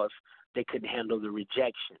because they couldn't handle the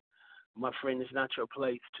rejection. My friend, it's not your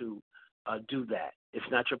place to do that. It's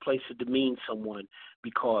not your place to demean someone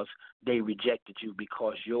because they rejected you,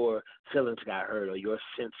 because your feelings got hurt or your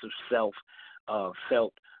sense of self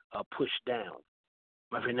felt pushed down.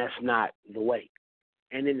 My friend, that's not the way.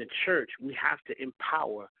 And in the church, we have to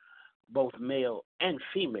empower both male and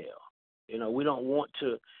female. You know, we don't want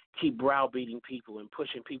to keep browbeating people and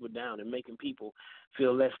pushing people down and making people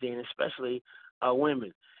feel less than, especially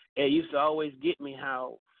women. It used to always get me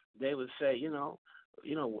how they would say,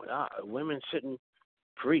 women shouldn't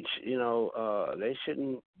preach. They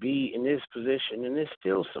shouldn't be in this position. And there's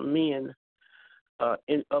still some men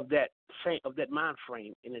of that mind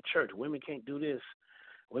frame in the church. Women can't do this.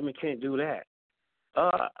 Women can't do that.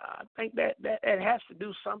 I think that has to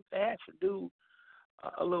do something. It has to do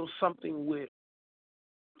a little something with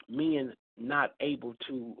men not able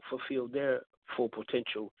to fulfill their full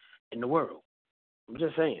potential in the world. I'm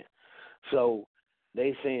just saying. So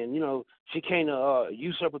they saying, she can't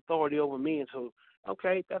usurp authority over men. So,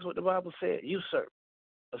 okay, that's what the Bible said. Usurp,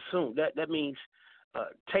 assume. That means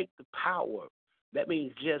take the power. That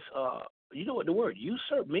means just, you know what the word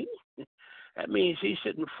usurp means? That means he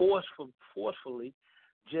shouldn't forcefully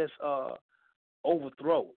just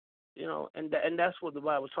overthrow. And that's what the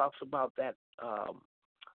Bible talks about. That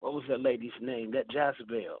what was that lady's name? That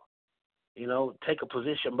Jezebel. Take a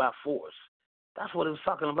position by force. That's what it was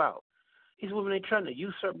talking about. These women ain't trying to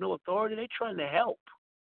usurp no authority. They're trying to help.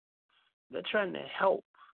 They're trying to help.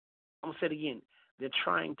 I'm gonna say it again. They're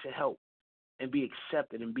trying to help and be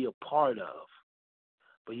accepted and be a part of.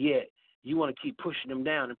 But yet, you want to keep pushing them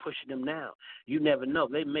down and pushing them down. You never know.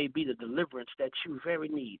 They may be the deliverance that you very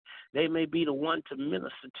need. They may be the one to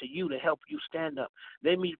minister to you to help you stand up.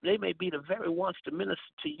 They may be the very ones to minister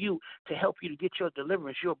to you to help you to get your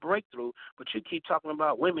deliverance, your breakthrough. But you keep talking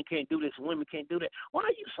about women can't do this and women can't do that. Why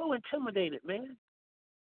are you so intimidated, man?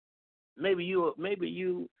 Maybe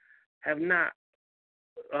you have not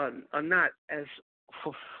are not as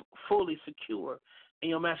fully secure in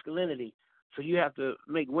your masculinity. So you have to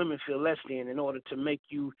make women feel less than in order to make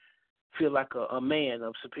you feel like a man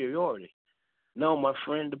of superiority. No, my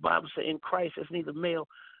friend, the Bible says in Christ there's neither male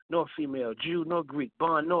nor female, Jew nor Greek,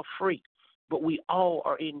 bond nor free, but we all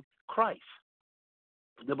are in Christ.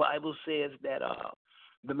 The Bible says that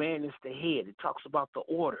the man is the head. It talks about the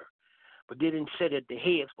order, but they didn't say that the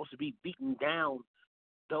head is supposed to be beating down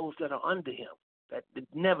those that are under him. That it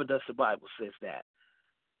never does the Bible says that.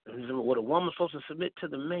 What a woman's supposed to submit to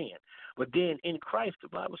the man. But then in Christ, the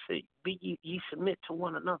Bible says, be ye submit to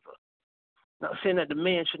one another. Not saying that the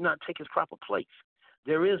man should not take his proper place.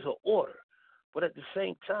 There is an order. But at the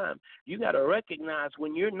same time, you got to recognize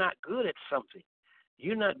when you're not good at something.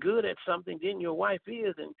 You're not good at something, then your wife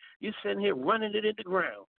is, and you're sitting here running it in the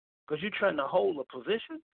ground because you're trying to hold a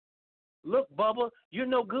position. Look, Bubba, you're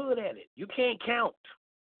no good at it. You can't count.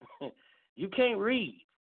 You can't read.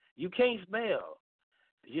 You can't spell.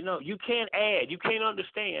 You can't add, you can't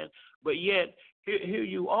understand, but yet here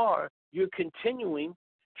you are, you're continuing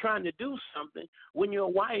trying to do something when your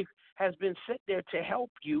wife has been set there to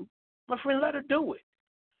help you. My friend, let her do it.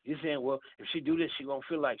 You're saying, well, if she do this, she's going to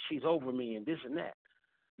feel like she's over me and this and that.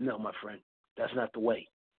 No, my friend, that's not the way.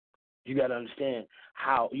 You got to understand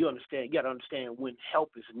you got to understand when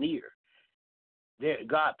help is near.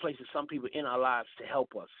 God places some people in our lives to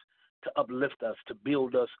help us, to uplift us, to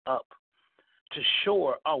build us up, to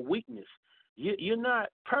shore our weakness. You're not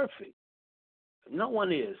perfect. No one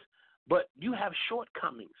is. But you have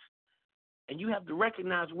shortcomings. And you have to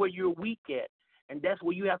recognize where you're weak at And that's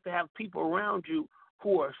where you have to have people around you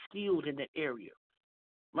who are skilled in that area.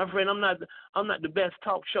 My friend, I'm not the best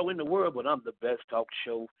talk show in the world, but I'm the best talk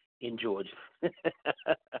show in Georgia.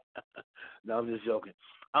 No, I'm just joking.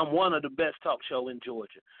 I'm one of the best talk show in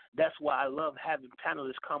Georgia. That's why I love having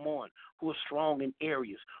panelists come on who are strong in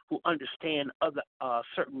areas, who understand other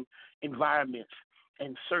certain environments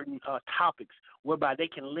and certain topics, whereby they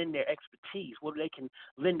can lend their expertise, where they can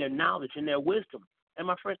lend their knowledge and their wisdom. And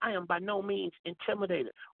my friend, I am by no means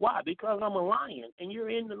intimidated. Why? Because I'm a lion, and you're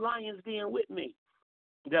in the lion's den with me.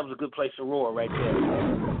 That was a good place to roar right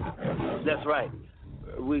there. That's right.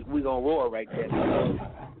 We gonna roar right there because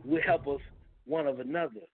we help us one of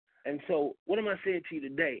another. And so, what am I saying to you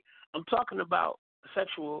today? I'm talking about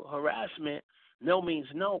sexual harassment. No means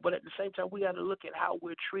no, but at the same time, we got to look at how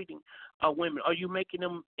we're treating our women. Are you making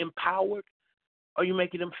them empowered? Are you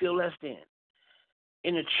making them feel less than?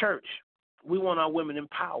 In the church, we want our women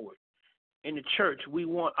empowered. In the church, we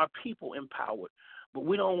want our people empowered. But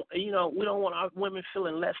we don't want our women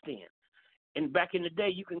feeling less than. And back in the day,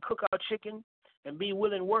 you can cook our chicken and be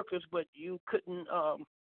willing workers, but you couldn't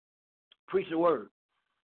preach the word.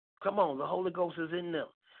 Come on, the Holy Ghost is in them.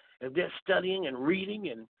 If they're studying and reading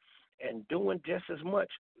and doing just as much,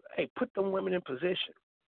 hey, put them women in position.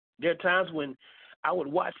 There are times when I would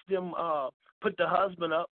watch them put the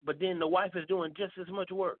husband up, but then the wife is doing just as much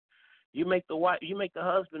work. You make the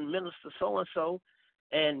husband minister so and so,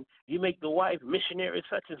 and you make the wife missionary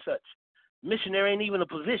such and such. Missionary ain't even a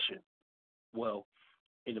position. Well,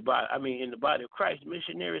 in the body of Christ,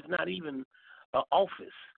 missionary is not even an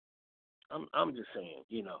office. I'm just saying,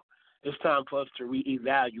 it's time for us to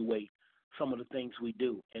reevaluate some of the things we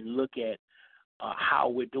do and look at how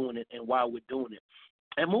we're doing it and why we're doing it,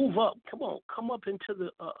 and move up. Come on, come up into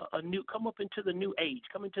the new age,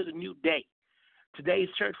 come into the new day. Today's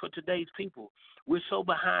church for today's people. We're so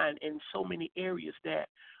behind in so many areas that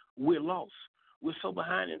we're lost. We're so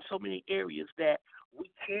behind in so many areas that we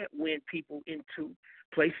can't win people into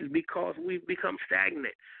places because we've become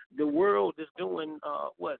stagnant. The world is doing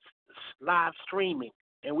live streaming,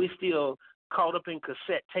 and we're still caught up in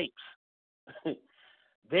cassette tapes.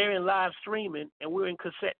 They're in live streaming, and we're in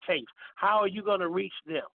cassette tapes. How are you going to reach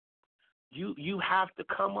them? You have to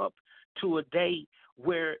come up to a day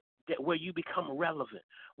where you become relevant,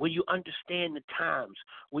 where you understand the times,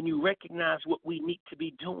 when you recognize what we need to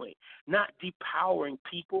be doing, not depowering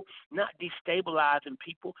people, not destabilizing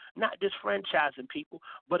people, not disfranchising people,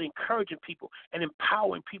 but encouraging people and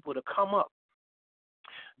empowering people to come up.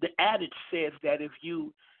 The adage says that if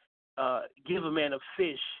you give a man a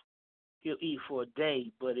fish, he'll eat for a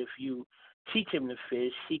day, but if you teach him to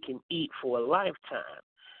fish, he can eat for a lifetime.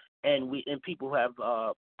 And people have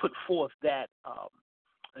put forth that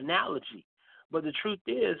analogy. But the truth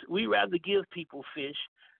is, we rather give people fish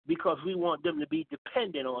because we want them to be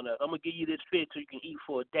dependent on us. I'm going to give you this fish so you can eat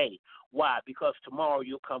for a day. Why? Because tomorrow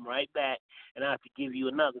you'll come right back and I have to give you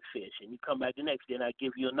another fish. And you come back the next day and I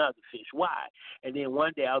give you another fish. Why? And then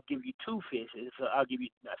one day I'll give you two fishes. So I'll give you,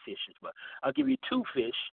 not fishes, but I'll give you two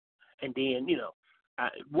fish. And then,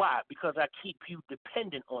 why? Because I keep you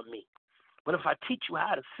dependent on me. But if I teach you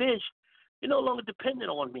how to fish, you're no longer dependent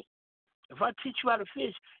on me. If I teach you how to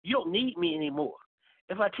fish, you don't need me anymore.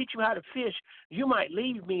 If I teach you how to fish, you might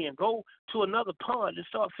leave me and go to another pond and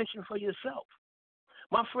start fishing for yourself.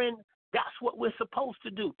 My friend, that's what we're supposed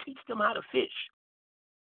to do. Teach them how to fish.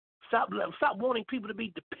 Stop wanting people to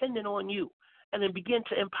be dependent on you, and then begin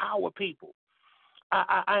to empower people.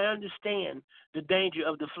 I understand the danger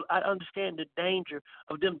of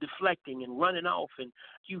them deflecting and running off, and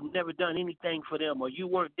you've never done anything for them, or you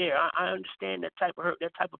weren't there. I understand that type of hurt,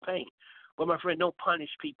 that type of pain. But my friend, don't punish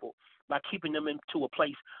people by keeping them into a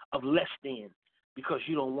place of less than because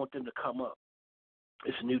you don't want them to come up.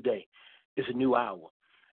 It's a new day. It's a new hour.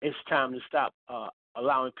 It's time to stop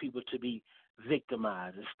allowing people to be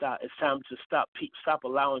victimized. It's time to stop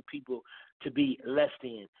allowing people to be less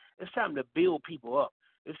than. It's time to build people up.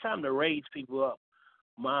 It's time to raise people up.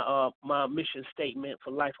 My mission statement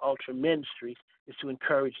for Life Ultra Ministries is to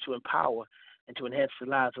encourage, to empower, and to enhance the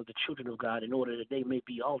lives of the children of God in order that they may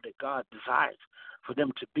be all that God desires for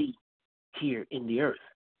them to be here in the earth,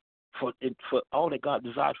 for all that God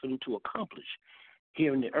desires for them to accomplish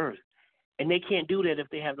here in the earth. And they can't do that if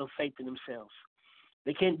they have no faith in themselves.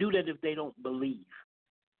 They can't do that if they don't believe.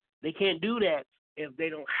 They can't do that if they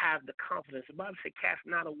don't have the confidence. The Bible says, cast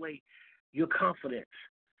not away your confidence.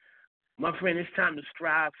 My friend, it's time to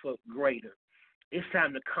strive for greater. It's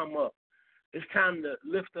time to come up. It's time to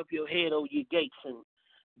lift up your head, O ye gates, and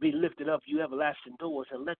be lifted up, you everlasting doors,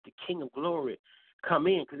 and let the King of glory come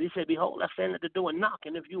in, because he said, behold, I stand at the door and knock,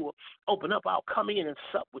 and if you will open up, I'll come in and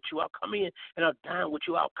sup with you. I'll come in and I'll dine with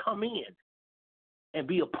you. I'll come in and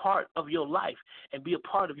be a part of your life and be a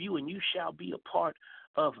part of you, and you shall be a part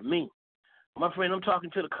of me. My friend, I'm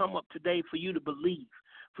talking to the come up today for you to believe,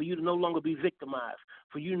 for you to no longer be victimized,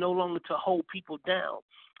 for you no longer to hold people down.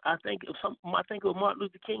 I think of Martin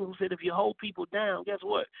Luther King, who said, if you hold people down, guess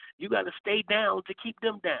what? You got to stay down to keep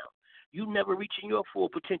them down. You never reaching your full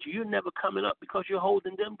potential. You're never coming up because you're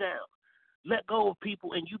holding them down. Let go of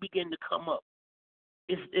people and you begin to come up.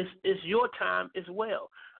 It's your time as well.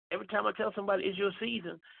 Every time I tell somebody it's your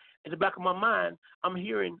season, in the back of my mind, I'm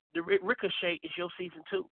hearing the ricochet, it's your season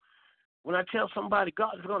too. When I tell somebody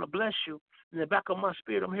God is going to bless you, in the back of my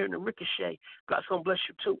spirit, I'm hearing the ricochet, God's going to bless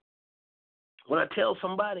you too. When I tell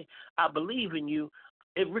somebody I believe in you,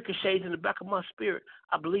 it ricochets in the back of my spirit,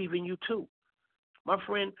 I believe in you too. My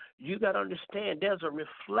friend, you got to understand there's a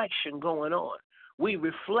reflection going on. We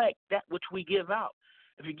reflect that which we give out.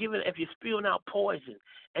 If you're spewing out poison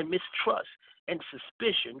and mistrust and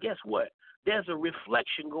suspicion, guess what? There's a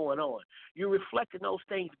reflection going on. You're reflecting those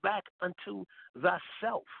things back unto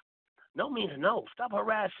thyself. No means no. Stop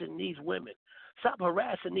harassing these women. Stop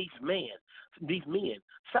harassing these men.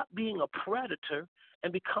 Stop being a predator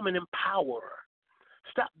and become an empowerer.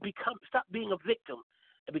 Stop being a victim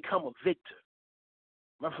and become a victor.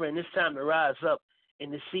 My friend, it's time to rise up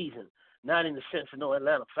in this season. Not in the sense of no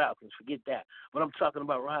Atlanta Falcons, forget that. But I'm talking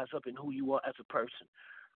about rise up in who you are as a person.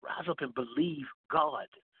 Rise up and believe God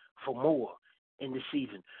for more in this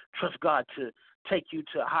season. Trust God to take you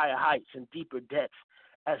to higher heights and deeper depths,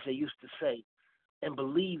 as they used to say, and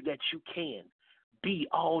believe that you can be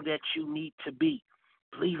all that you need to be.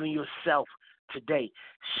 Believe in yourself today.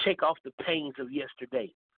 Shake off the pains of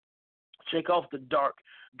yesterday. Shake off the dark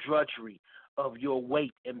drudgery of your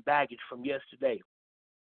weight and baggage from yesterday.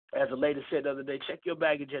 As a lady said the other day, check your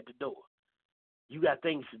baggage at the door. You got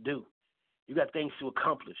things to do. You got things to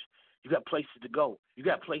accomplish. You got places to go. You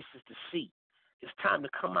got places to see. It's time to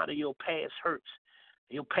come out of your past hurts,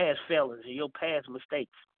 your past failings, and your past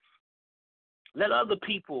mistakes. Let other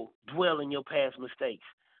people dwell in your past mistakes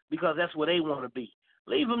because that's where they want to be.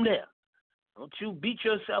 Leave them there. Don't you beat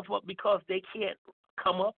yourself up because they can't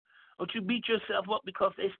come up. Don't you beat yourself up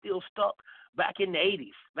because they're still stuck back in the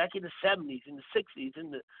 80s, back in the 70s, in the 60s,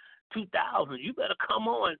 in the 2000s. You better come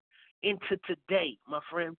on into today, my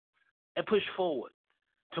friend, and push forward.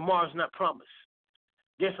 Tomorrow's not promised.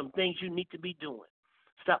 There's some things you need to be doing.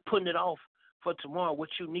 Stop putting it off for tomorrow, what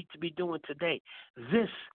you need to be doing today. This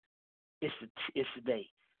is the day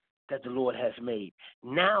that the Lord has made.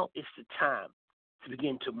 Now is the time to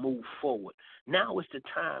begin to move forward. Now is the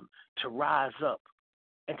time to rise up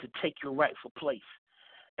and to take your rightful place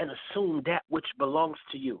and assume that which belongs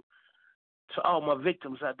to you. To all my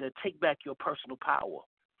victims out there, take back your personal power.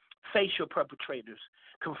 Face your perpetrators.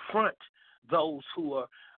 Confront those who are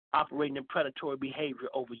operating in predatory behavior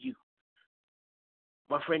over you.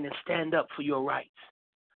 My friend, and stand up for your rights.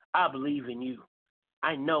 I believe in you.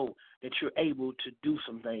 I know that you're able to do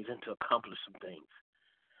some things and to accomplish some things.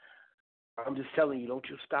 I'm just telling you, don't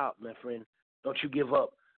you stop, my friend. Don't you give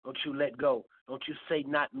up. Don't you let go. Don't you say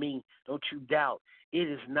not me. Don't you doubt. It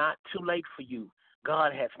is not too late for you.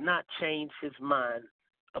 God has not changed his mind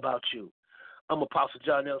about you. I'm Apostle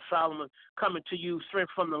John L. Solomon coming to you straight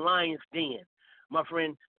from the Lion's Den. My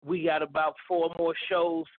friend, we got about 4 more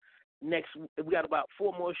shows we got about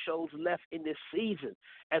 4 more shows left in this season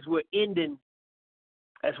as we're ending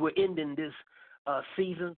this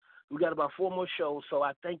season. We got about 4 more shows, so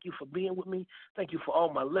I thank you for being with me. Thank you for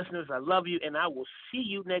all my listeners. I love you, and I will see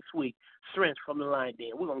you next week. Strength from the Lion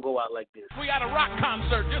Den. We're going to go out like this. We got a rock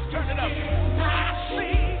concert. Just turn it up. I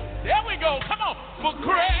see. There we go. Come on. For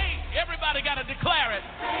great. Everybody got to declare it.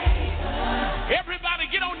 Everybody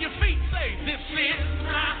get on your feet. Say, this is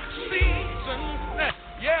my season.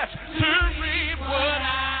 Yes, to reap what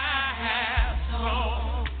I have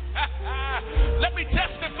sown. Let me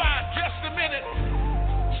testify just a minute.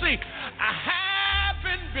 See, I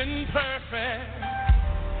haven't been perfect,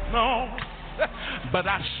 no, but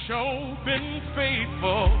I sure been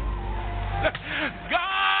faithful.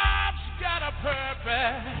 God's got a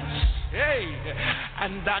purpose, hey,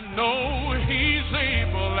 and I know he's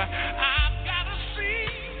able. I've got a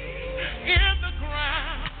seed in the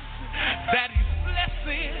ground that he's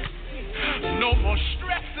blessing, no more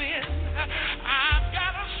stressing. I've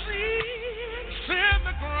got a seed in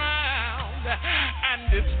the ground,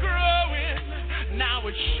 and it's growing. Now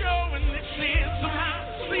it's showing this is my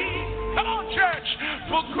seed. Come on, church,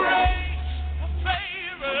 for grace, for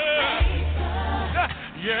favor.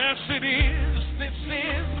 Yes, it is. This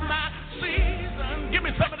is my season. Give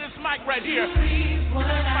me some of this mic right here. This mic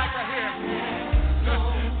right here.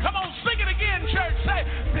 Come on, sing it again, church. Say,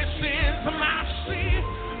 this is my sea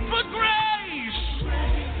for grace,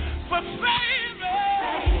 for favor.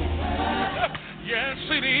 Yes,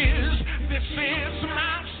 it is. This is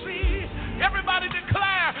my